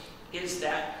here is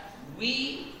that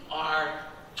we are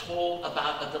told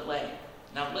about a delay.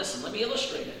 Now listen, let me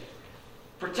illustrate it.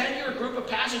 Pretend you're a group of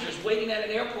passengers waiting at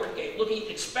an airport gate, looking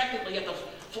expectantly at the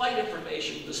flight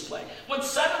information display, when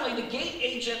suddenly the gate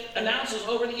agent announces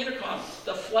over the intercom,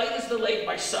 the flight is delayed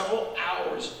by several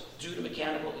hours due to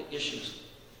mechanical issues.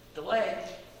 Delay.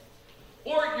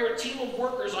 Or you're a team of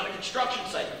workers on a construction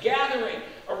site gathering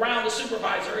around the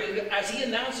supervisor as he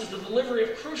announces the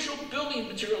delivery of crucial building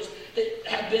materials that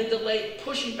have been delayed,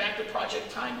 pushing back the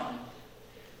project timeline.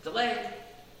 Delay.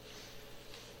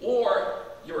 Or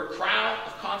you're a crowd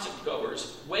of concert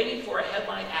goers waiting for a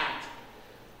headline act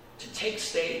to take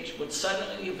stage when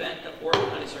suddenly the event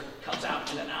organizer comes out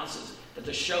and announces that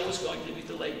the show is going to be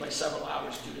delayed by several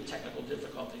hours due to technical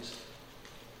difficulties.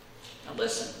 Now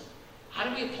listen, how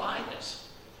do we apply this?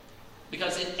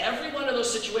 Because in every one of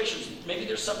those situations, maybe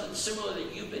there's something similar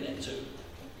that you've been into.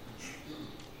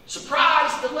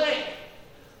 Surprise, delay.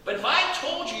 But if I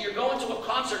told you you're going to a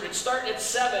concert concert. It's starting at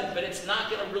 7, but it's not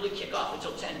going to really kick off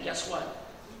until 10. Guess what?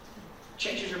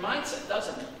 Changes your mindset,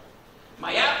 doesn't it?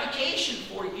 My application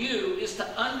for you is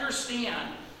to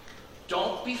understand,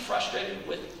 don't be frustrated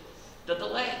with the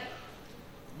delay.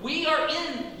 We are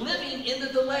living in the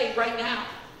delay right now.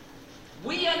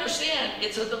 We understand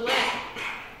it's a delay.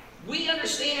 We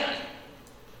understand.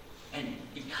 And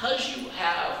because you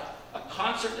have a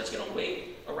concert that's going to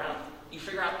wait around, you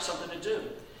figure out something to do.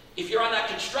 If you're on that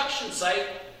construction site,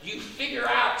 you figure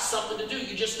out something to do.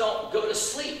 You just don't go to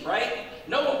sleep, right?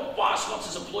 No boss wants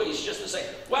his employees just to say,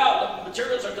 well, the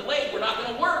materials are delayed. We're not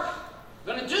going to work.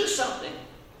 We're going to do something.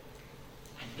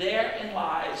 And therein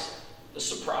lies the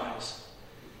surprise.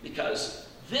 Because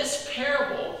this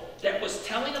parable that was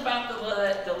telling about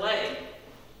the delay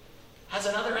has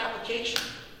another application.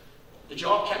 Did you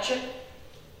all catch it?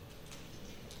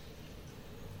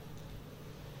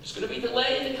 There's going to be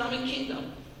delay in the coming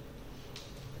kingdom.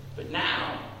 But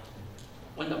now,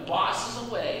 when the boss is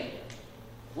away,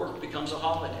 work becomes a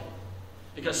holiday.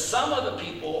 Because some of the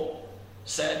people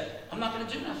said, I'm not going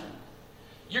to do nothing.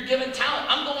 You're giving talent.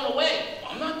 I'm going away.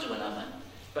 I'm not doing nothing.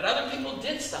 But other people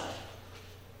did stuff.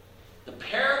 The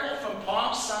parable from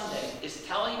Palm Sunday is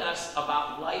telling us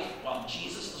about life while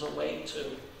Jesus is away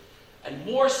too. And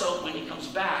more so when he comes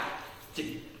back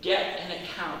to get an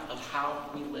account of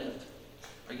how we lived.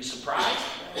 Are you surprised?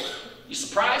 You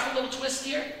surprised a little twist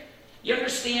here? You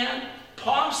understand?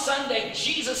 Palm Sunday,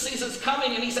 Jesus sees us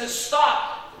coming and he says,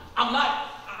 stop.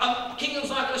 Kingdom's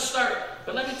not going to start.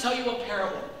 But let me tell you a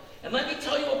parable. And let me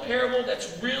tell you a parable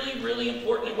that's really, really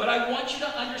important. And what I want you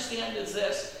to understand is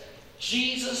this.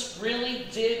 Jesus really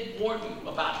did warn you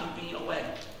about him being away.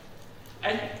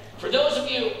 And for those of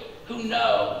you who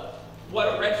know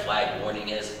what a red flag warning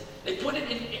is, they put it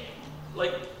in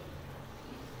like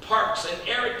parks and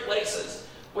arid places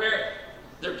where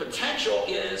their potential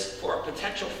is for a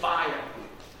potential fire.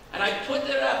 And I put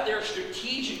that up there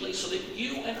strategically so that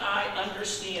you and I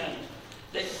understand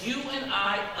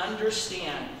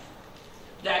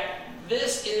that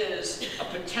this is a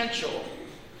potential.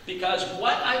 Because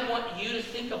what I want you to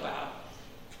think about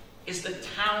is the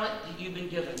talent that you've been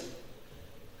given.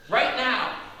 Right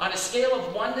now, on a scale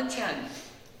of 1 to 10, if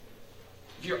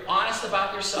you're honest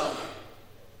about yourself,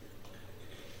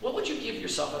 what would you give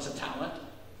yourself as a talent?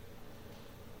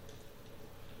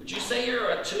 Would you say you're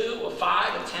a 2, a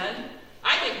 5, a 10?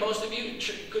 I think most of you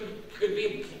could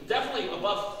be definitely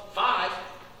above 5.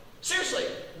 Seriously,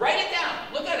 write it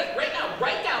down. Look at it right now.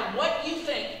 Write down what you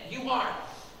think you are.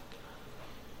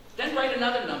 Then write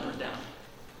another number down.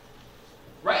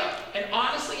 Right? And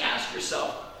honestly ask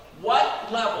yourself,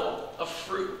 what level of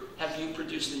fruit have you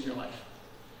produced in your life?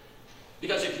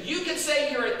 Because if you can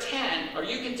say you're a 10 or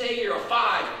you can say you're a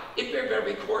 5, it better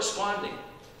be corresponding.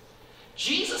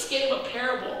 Jesus gave a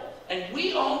parable, and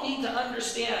we all need to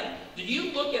understand. Do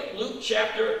you look at Luke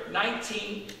chapter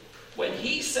 19 when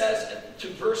he says to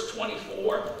verse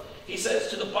 24, he says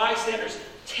to the bystanders,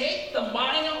 take the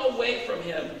mina away from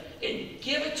him and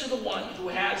give it to the one who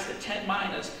has the 10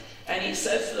 minas. And he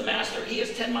says to the master, he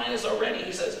has 10 minas already.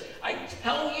 He says, I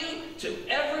tell you, to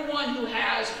everyone who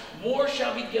has, more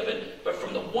shall be given, but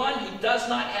from the one who does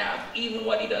not have, even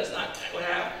what he does not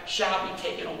have shall be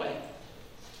taken away.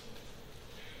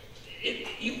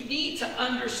 You need to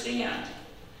understand,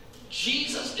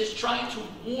 Jesus is trying to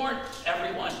warn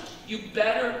everyone, you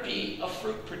better be a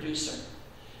fruit producer.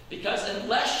 Because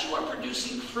unless you are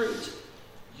producing fruit,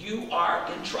 you are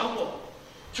in trouble.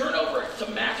 Turn over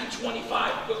to Matthew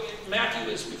 25.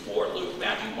 Matthew is before Luke.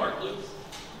 Matthew, Mark, Luke.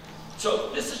 So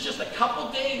this is just a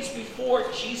couple days before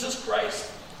Jesus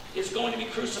Christ is going to be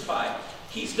crucified.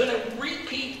 He's going to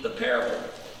repeat the parable.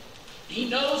 He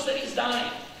knows that he's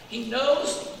dying. He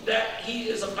knows that he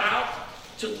is about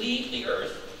to leave the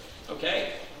earth.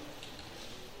 Okay?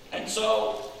 And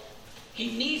so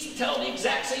he needs to tell the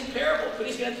exact same parable, but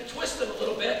he's going to have to twist it a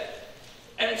little bit.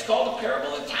 And it's called the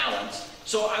parable of talents.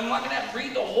 So I'm not going to have to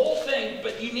read the whole thing,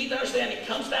 but you need to understand it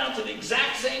comes down to the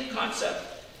exact same concept.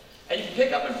 And you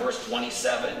pick up in verse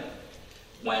 27,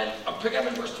 pick up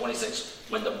in verse 26,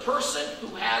 when the person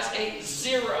who has a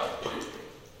 0,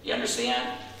 you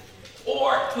understand?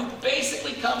 Or who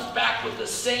basically comes back with the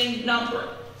same number.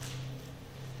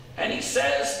 And he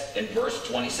says in verse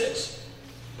 26,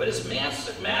 but his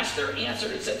master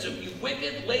answered and said to him, you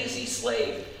wicked, lazy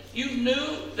slave, you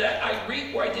knew that I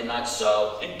reap where I did not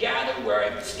sow and gather where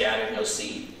I scattered no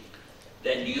seed.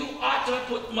 Then you ought to have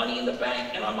put money in the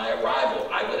bank, and on my arrival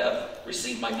I would have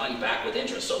received my money back with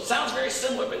interest. So it sounds very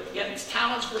similar, but again, it's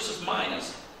talents versus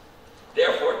minas.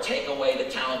 Therefore, take away the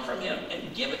talent from him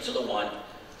and give it to the one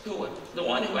who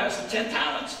has the 10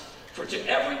 talents. For to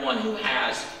everyone who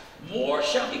has, more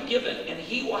shall be given, and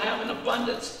he will have an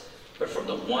abundance. But from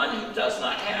the one who does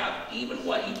not have, even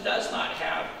what he does not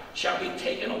have shall be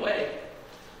taken away.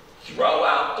 Throw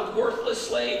out the worthless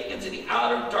slave into the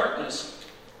outer darkness.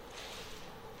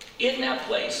 In that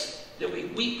place, there'll be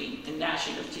weeping and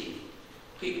gnashing of teeth.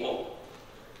 People,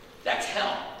 that's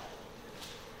hell.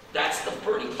 That's the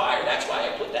burning fire. That's why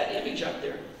I put that image up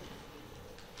there.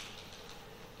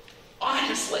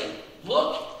 Honestly,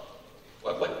 look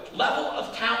what level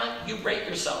of talent you rate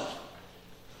yourself.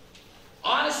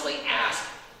 Honestly ask,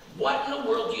 what in the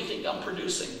world do you think I'm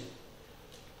producing?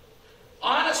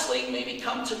 Honestly, maybe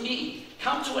come to me,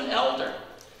 come to an elder.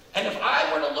 And if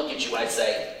I were to look at you, I'd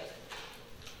say,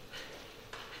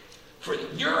 for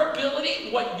your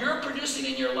ability, what you're producing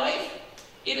in your life,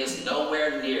 it is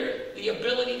nowhere near the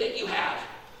ability that you have.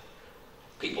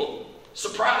 People,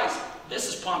 surprise, this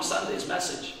is Palm Sunday's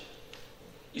message.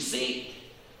 You see,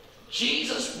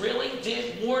 Jesus really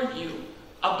did warn you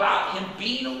about him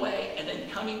being away and then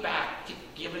coming back to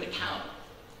give an account.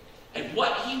 And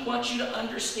what he wants you to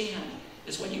understand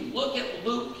is when you look at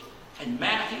Luke and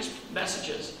Matthew's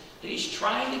messages, that he's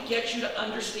trying to get you to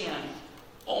understand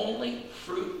only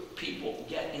fruit people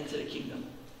get into the kingdom.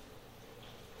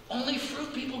 Only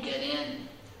fruit people get in.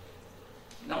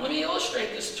 Now let me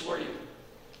illustrate this for you.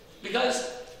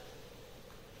 Because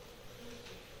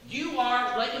you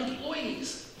are like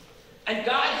employees. And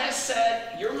God has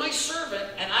said, you're my servant,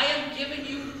 and I am giving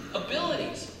you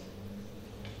abilities.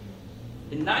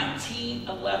 In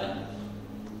 1911,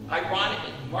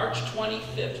 ironically, March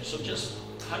 25th, so just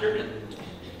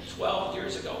 112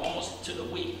 years ago, almost to the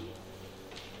week,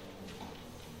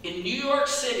 in New York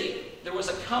City, there was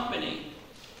a company,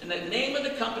 and the name of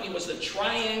the company was the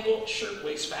Triangle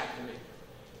Shirtwaist Factory.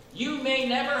 You may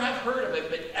never have heard of it,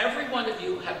 but every one of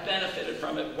you have benefited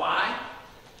from it. Why?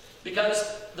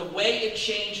 Because the way it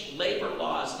changed labor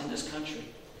laws in this country.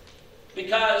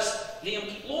 Because the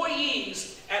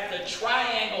employees at the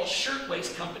Triangle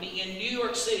Shirtwaist Company in New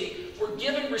York City were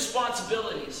given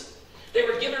responsibilities. They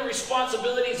were given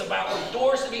responsibilities about when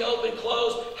doors to be open,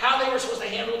 closed, how they were supposed to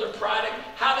handle their product,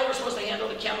 how they were supposed to handle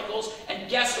the chemicals, and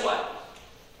guess what?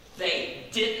 They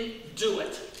didn't do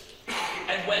it.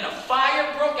 And when a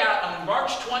fire broke out on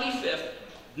March 25th,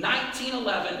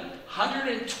 1911,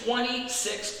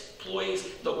 126 employees,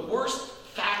 the worst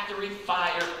factory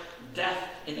fire death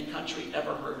in the country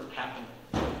ever heard happen.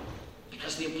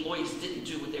 Because the employees didn't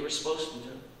do what they were supposed to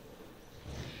do.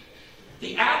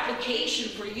 The application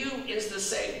for you is to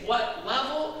say, what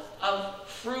level of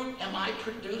fruit am I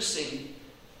producing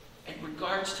in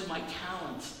regards to my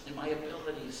talents and my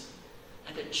abilities?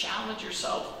 And to challenge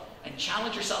yourself, and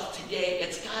challenge yourself today.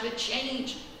 It's got to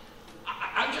change.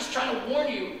 I'm just trying to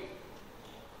warn you,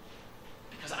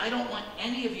 because I don't want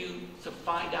any of you to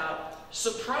find out,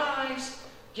 surprise,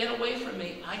 get away from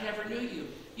me, I never knew you.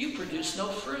 You produce no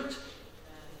fruit.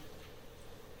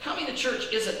 Coming to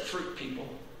church isn't fruit, people.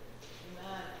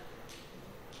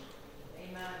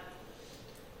 Amen.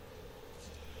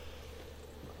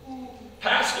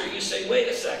 Pastor, you say, wait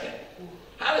a second.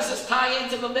 How does this tie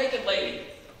into the naked lady?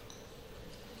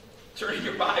 Turn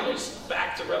your Bibles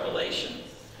back to Revelation.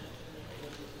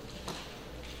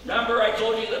 Remember I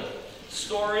told you the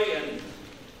story and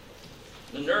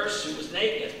the nurse who was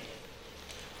naked.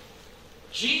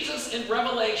 Jesus in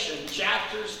Revelation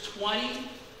chapters 2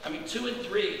 and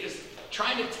 3 is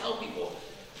trying to tell people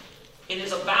in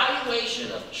his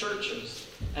evaluation of churches,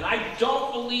 and I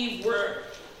don't believe we're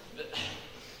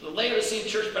the Laodicean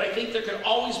church, but I think there can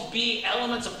always be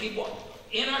elements of people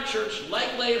in our church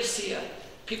like Laodicea,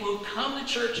 people who come to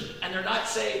church and they're not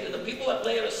saved, and the people at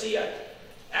Laodicea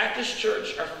at this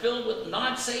church are filled with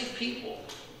non-saved people.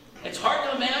 It's hard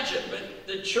to imagine, but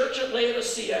the church at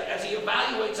Laodicea, as he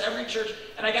evaluates every church,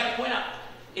 and I got to point out,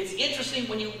 it's interesting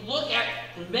when you look at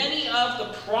many of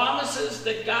the promises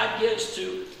that God gives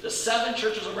to the 7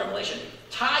 churches of Revelation,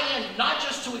 tie in not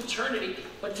just to eternity,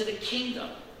 but to the kingdom.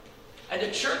 And the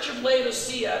church of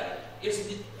Laodicea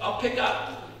is, I'll pick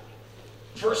up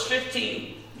verse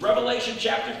 15, Revelation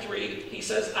chapter 3. He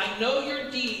says, I know your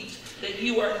deeds, that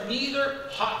you are neither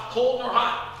hot, cold nor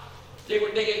hot. They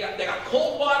got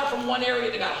cold water from one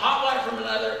area, they got hot water from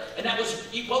another, and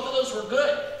both of those were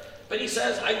good. But he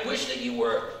says, I wish that you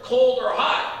were cold or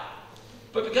hot,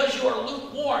 but because you are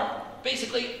lukewarm,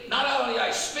 basically, not only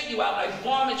I spit you out, I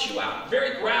vomit you out.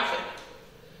 Very graphic.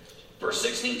 Verse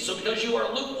 16, so because you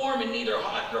are lukewarm and neither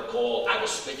hot nor cold, I will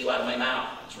spit you out of my mouth.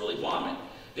 It's really vomit.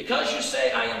 Because you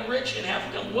say, I am rich and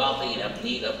have become wealthy and have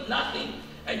need of nothing,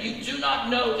 and you do not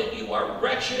know that you are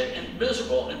wretched and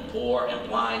miserable and poor and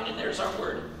blind, and there's our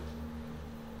word,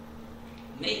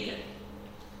 naked.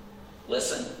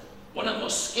 Listen, One of the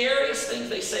most scariest things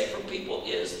they say for people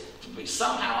is to be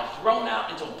somehow thrown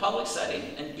out into a public setting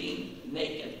and being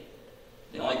naked.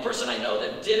 The only person I know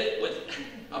that did it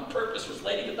on purpose was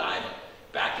Lady Godiva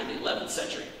back in the 11th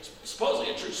century. It's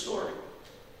supposedly a true story.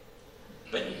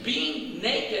 But being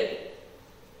naked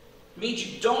means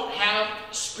you don't have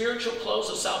spiritual clothes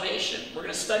of salvation. We're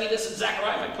going to study this in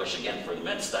Zechariah. I might push again for the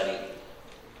men's study.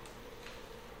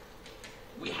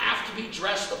 We have to be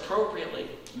dressed appropriately.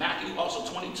 Matthew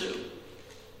also 22.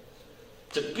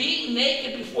 To be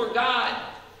naked before God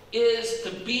is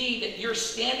to be that you're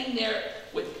standing there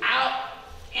without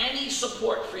any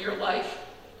support for your life.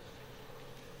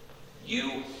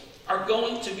 You are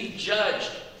going to be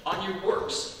judged on your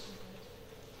works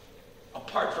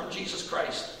apart from Jesus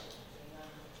Christ.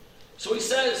 So he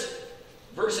says,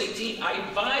 verse 18, I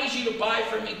advise you to buy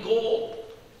from me gold,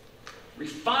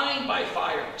 refined by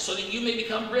fire, so that you may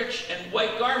become rich, and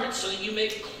white garments, so that you may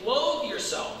clothe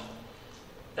yourself,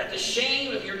 that the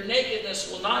shame of your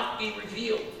nakedness will not be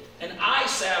revealed, and eye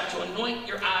salve to anoint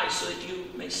your eyes, so that you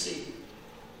may see.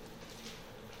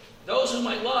 Those whom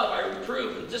I love I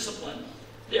reprove and discipline.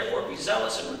 Therefore be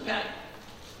zealous and repent.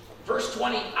 Verse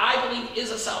 20, I believe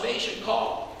is a salvation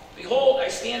call. Behold, I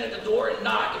stand at the door and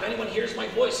knock. If anyone hears my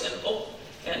voice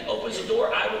and opens the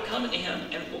door, I will come into him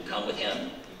and will come with him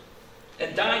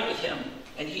and dine with him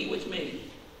and he with me.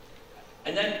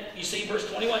 And then you see verse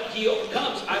 21, he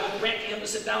overcomes. I will grant to him to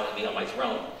sit down with me on my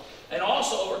throne and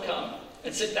also overcome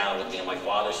and sit down with me on my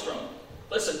Father's throne.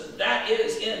 Listen, that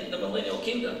is in the millennial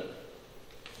kingdom.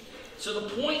 So the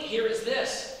point here is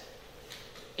this.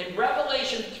 In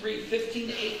Revelation 3, 15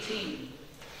 to 18,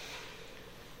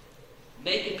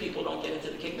 naked people don't get into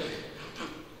the kingdom.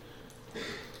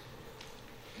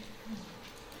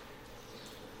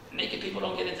 Naked people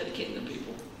don't get into the kingdom,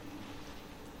 people.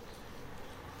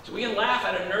 So we can laugh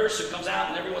at a nurse who comes out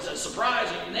and everyone says, surprise,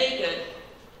 you're naked.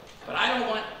 But I don't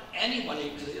want anybody,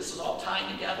 because this is all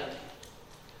tying together.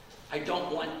 I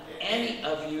don't want any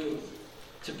of you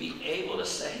to be able to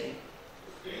say,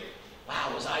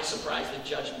 wow, was I surprised at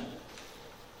judgment?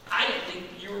 I didn't think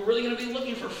you were really going to be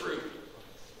looking for fruit.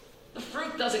 The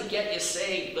fruit doesn't get you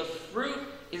saved. The fruit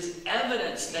is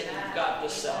evidence that you've got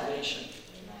this salvation.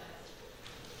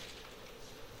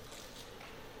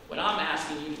 What I'm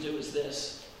asking you to do is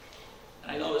this.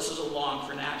 And I know this is a long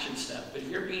for an action step, but if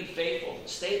you're being faithful,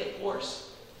 stay the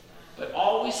course. But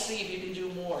always see if you can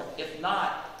do more. If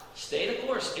not, stay the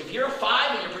course. If you're a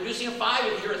 5 and you're producing a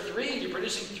 5, if you're a 3 and you're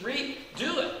producing 3,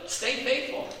 do it. Stay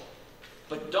faithful.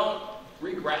 But don't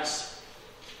regress.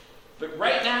 But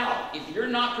right now, if you're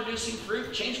not producing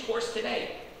fruit, change course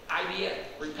today. Idea,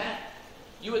 repent.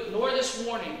 You ignore this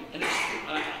warning, and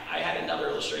I had another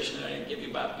illustration that I didn't give you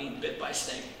about being bit by a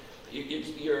snake.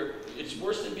 It's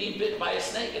worse than being bit by a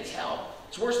snake. It's hell.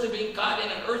 It's worse than being caught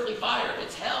in an earthly fire.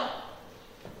 It's hell.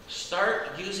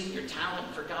 Start using your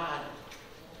talent for God.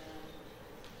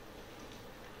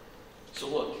 So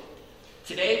look,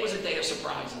 today was a day of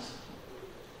surprises.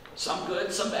 Some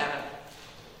good, some bad.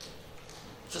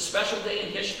 It's a special day in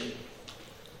history.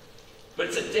 But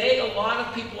it's a day a lot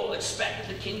of people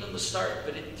expected the kingdom to start,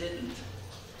 but it didn't.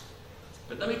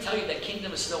 But let me tell you, that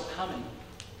kingdom is still coming.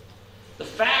 The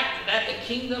fact that the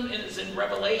kingdom is in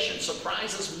Revelation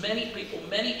surprises many people,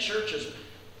 many churches.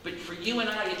 But for you and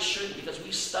I, it shouldn't, because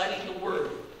we studied the Word.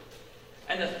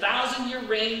 And the 1,000-year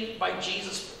reign by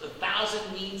Jesus,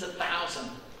 1,000 means 1,000.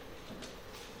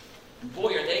 And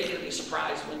boy, are they going to be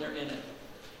surprised when they're in it.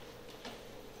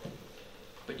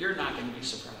 But you're not going to be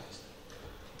surprised.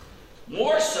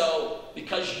 More so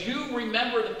because you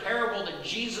remember the parable that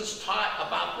Jesus taught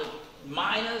about the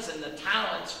minas and the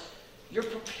talents. You're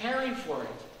preparing for it.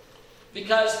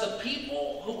 Because the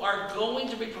people who are going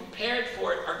to be prepared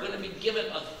for it are going to be given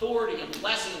authority and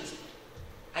blessings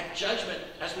at judgment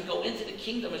as we go into the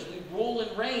kingdom, as we rule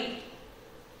and reign.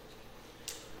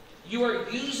 You are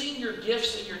using your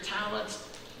gifts and your talents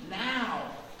now.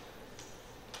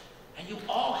 And you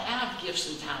all have gifts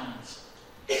and talents.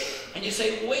 And you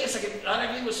say, well, wait a second, not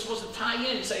everything was supposed to tie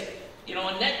in. You say,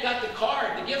 Annette got the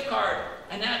card, the gift card,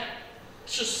 and that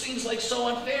just seems like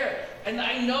so unfair. And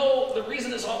I know the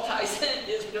reason this all ties in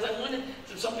is because I wanted,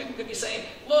 some people could be saying,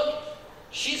 look,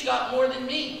 she's got more than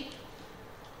me.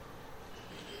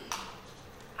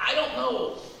 I don't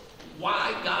know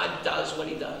why God does what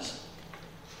he does.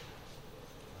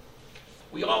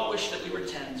 We all wish that we were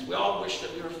 10s. We all wish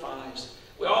that we were 5s.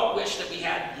 We all wish that we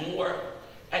had more.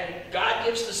 And God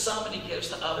gives to some and he gives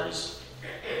to others.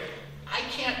 I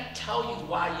can't tell you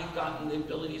why you've gotten the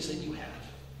abilities that you have.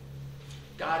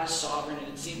 God is sovereign, and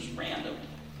it seems random.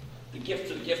 The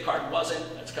gift of the gift card wasn't.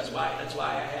 That's why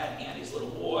I had Annie's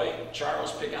little boy,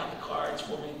 Charles, pick out the cards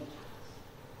for me.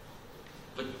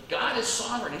 But God is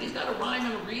sovereign, and he's got a rhyme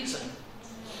and a reason.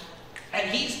 And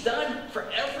he's done for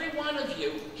every one of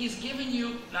you, he's given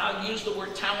you, now I'll use the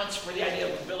word talents for the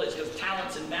idea of abilities, because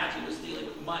talents in Matthew was dealing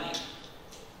with money.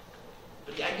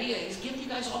 But the idea, he's given you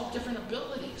guys all different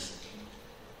abilities.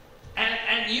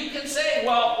 And you can say,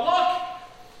 well, look,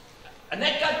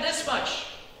 Annette got this much.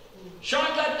 Sean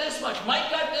got this much.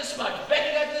 Mike got this much.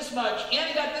 Becky got this much.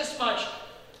 Andy got this much.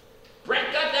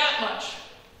 Brent got that much.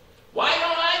 Why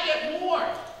don't I get more?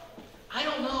 I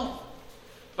don't know.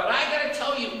 But I got to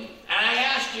tell you, and I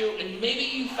asked you, and maybe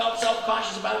you felt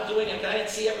self-conscious about doing it, because I didn't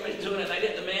see everybody doing it, and I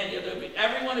didn't demand you do it.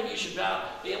 Every one of you should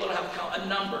be able to have a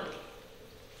number.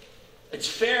 It's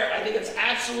fair. I think it's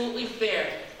absolutely fair.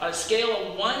 On a scale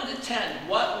of 1 to 10,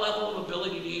 what level of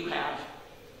ability do you have?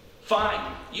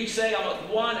 Fine. You say I'm a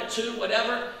 1, a 2,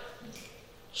 whatever.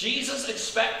 Jesus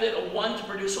expected a 1 to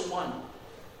produce a 1.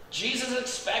 Jesus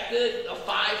expected a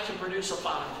 5 to produce a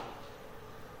 5.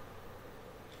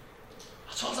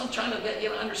 That's all I'm trying to get you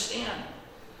to understand.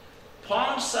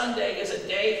 Palm Sunday is a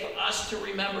day for us to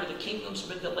remember the kingdom's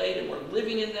been delayed, and we're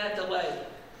living in that delay.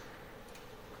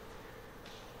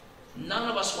 None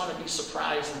of us want to be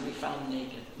surprised and be found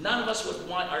naked. None of us would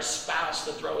want our spouse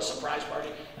to throw a surprise party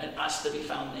and us to be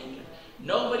found naked.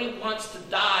 Nobody wants to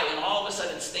die and all of a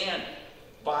sudden stand.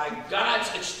 By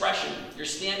God's expression, you're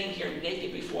standing here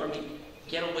naked before me.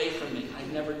 Get away from me.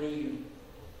 I never knew you.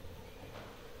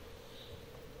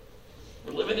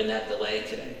 We're living in that delay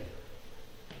today.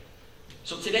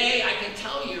 So today I can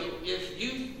tell you, if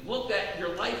you looked at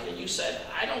your life and you said,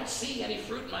 I don't see any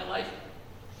fruit in my life,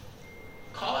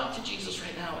 call out to Jesus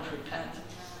right now and repent.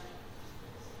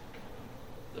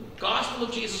 The gospel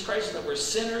of Jesus Christ is that we're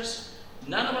sinners.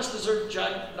 None of us deserve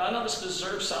none of us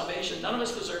deserve salvation. None of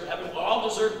us deserve heaven. We all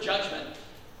deserve judgment.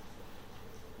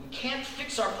 We can't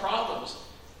fix our problems.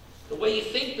 The way you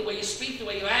think, the way you speak, the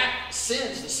way you act,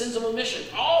 sins, the sins of omission,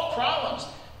 all problems.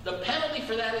 The penalty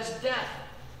for that is death.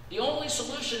 The only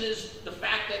solution is the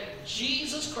fact that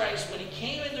Jesus Christ, when he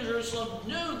came into Jerusalem,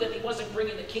 knew that he wasn't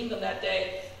bringing the kingdom that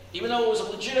day, even though it was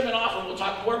a legitimate offer. We'll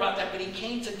talk more about that, but he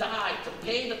came to die, to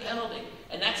pay the penalty.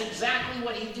 And that's exactly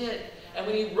what he did. And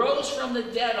when he rose from the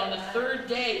dead on the third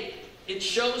day, it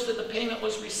shows that the payment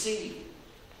was received.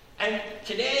 And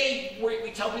today,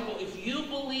 we tell people, if you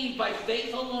believe by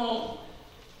faith alone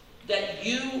that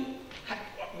you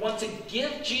want to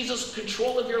give Jesus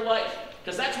control of your life,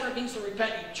 because that's what it means to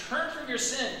repent. You turn from your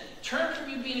sin, turn from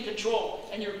you being in control,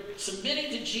 and you're submitting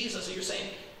to Jesus, and you're saying,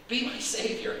 be my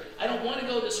Savior. I don't want to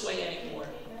go this way anymore.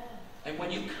 And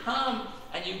when you come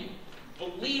and you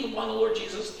believe upon the Lord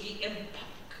Jesus, he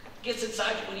gets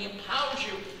inside you, when he empowers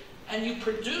you, and you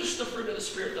produce the fruit of the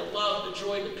Spirit, the love, the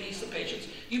joy, the peace, the patience.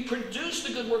 You produce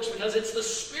the good works because it's the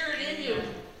Spirit in you.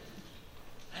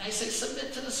 And I say,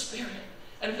 submit to the Spirit.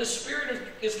 And if the Spirit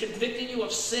is convicting you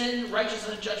of sin,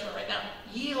 righteousness, and judgment right now,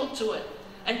 yield to it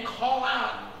and call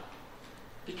out.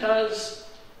 Because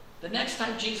the next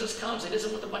time Jesus comes, it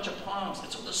isn't with a bunch of palms.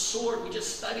 It's with a sword. We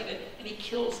just studied it. And he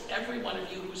kills every one of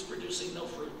you who's producing no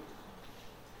fruit.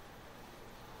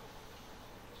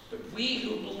 But we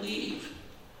who believe,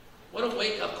 what a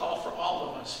wake-up call for all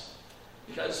of us.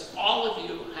 Because all of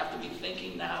you have to be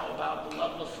thinking now about the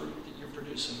level of fruit that you're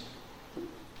producing.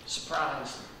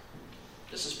 Surprise.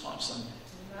 This is Palm Sunday.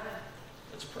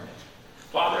 Let's pray.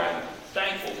 Father, I'm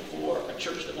thankful for a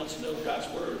church that wants to know God's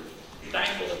word.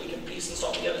 Thankful that we can piece this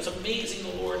all together. It's amazing,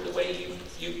 Lord, the way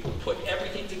you put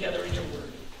everything together in your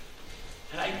word.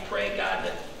 And I pray, God,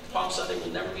 that Palm Sunday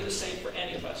will never be the same for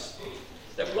any of us.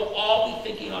 That we'll all be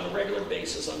thinking on a regular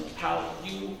basis on how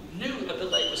you knew a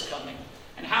delay was coming.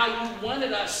 And how you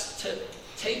wanted us to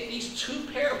take these two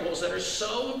parables that are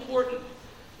so important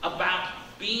about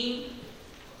being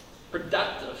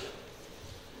productive,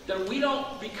 that we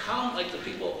don't become like the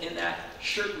people in that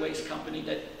shirtwaist company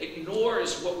that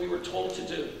ignores what we were told to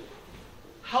do.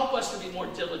 Help us to be more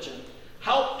diligent.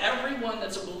 Help everyone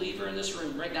that's a believer in this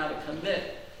room right now to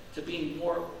commit to being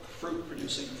more fruit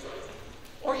producing.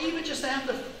 Or even just to have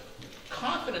the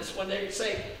confidence when they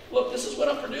say, look, this is what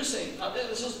I'm producing.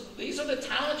 These are the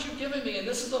talents you've given me, and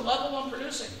this is the level I'm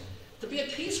producing. To be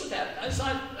at peace with that. It's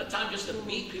not a time just to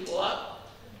beat people up,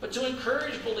 but to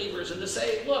encourage believers and to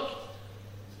say, look,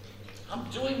 I'm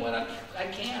doing what I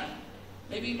can.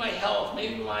 Maybe my health,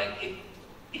 maybe my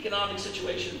economic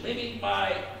situation, maybe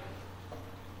my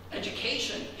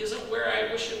education isn't where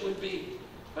I wish it would be,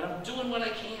 but I'm doing what I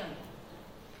can.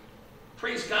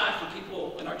 Praise God for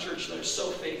people in our church that are so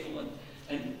faithful,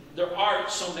 and there are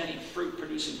so many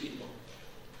fruit-producing people.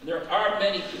 And there are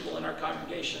many people in our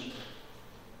congregation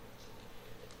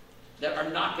that are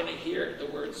not going to hear the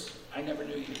words, I never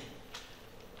knew you.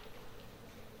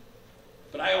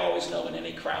 But I always know in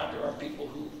any crowd there are people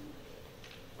who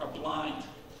are blind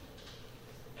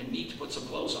and need to put some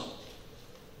clothes on.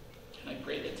 And I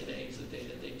pray that today is the day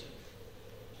that they do.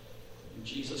 In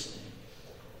Jesus' name.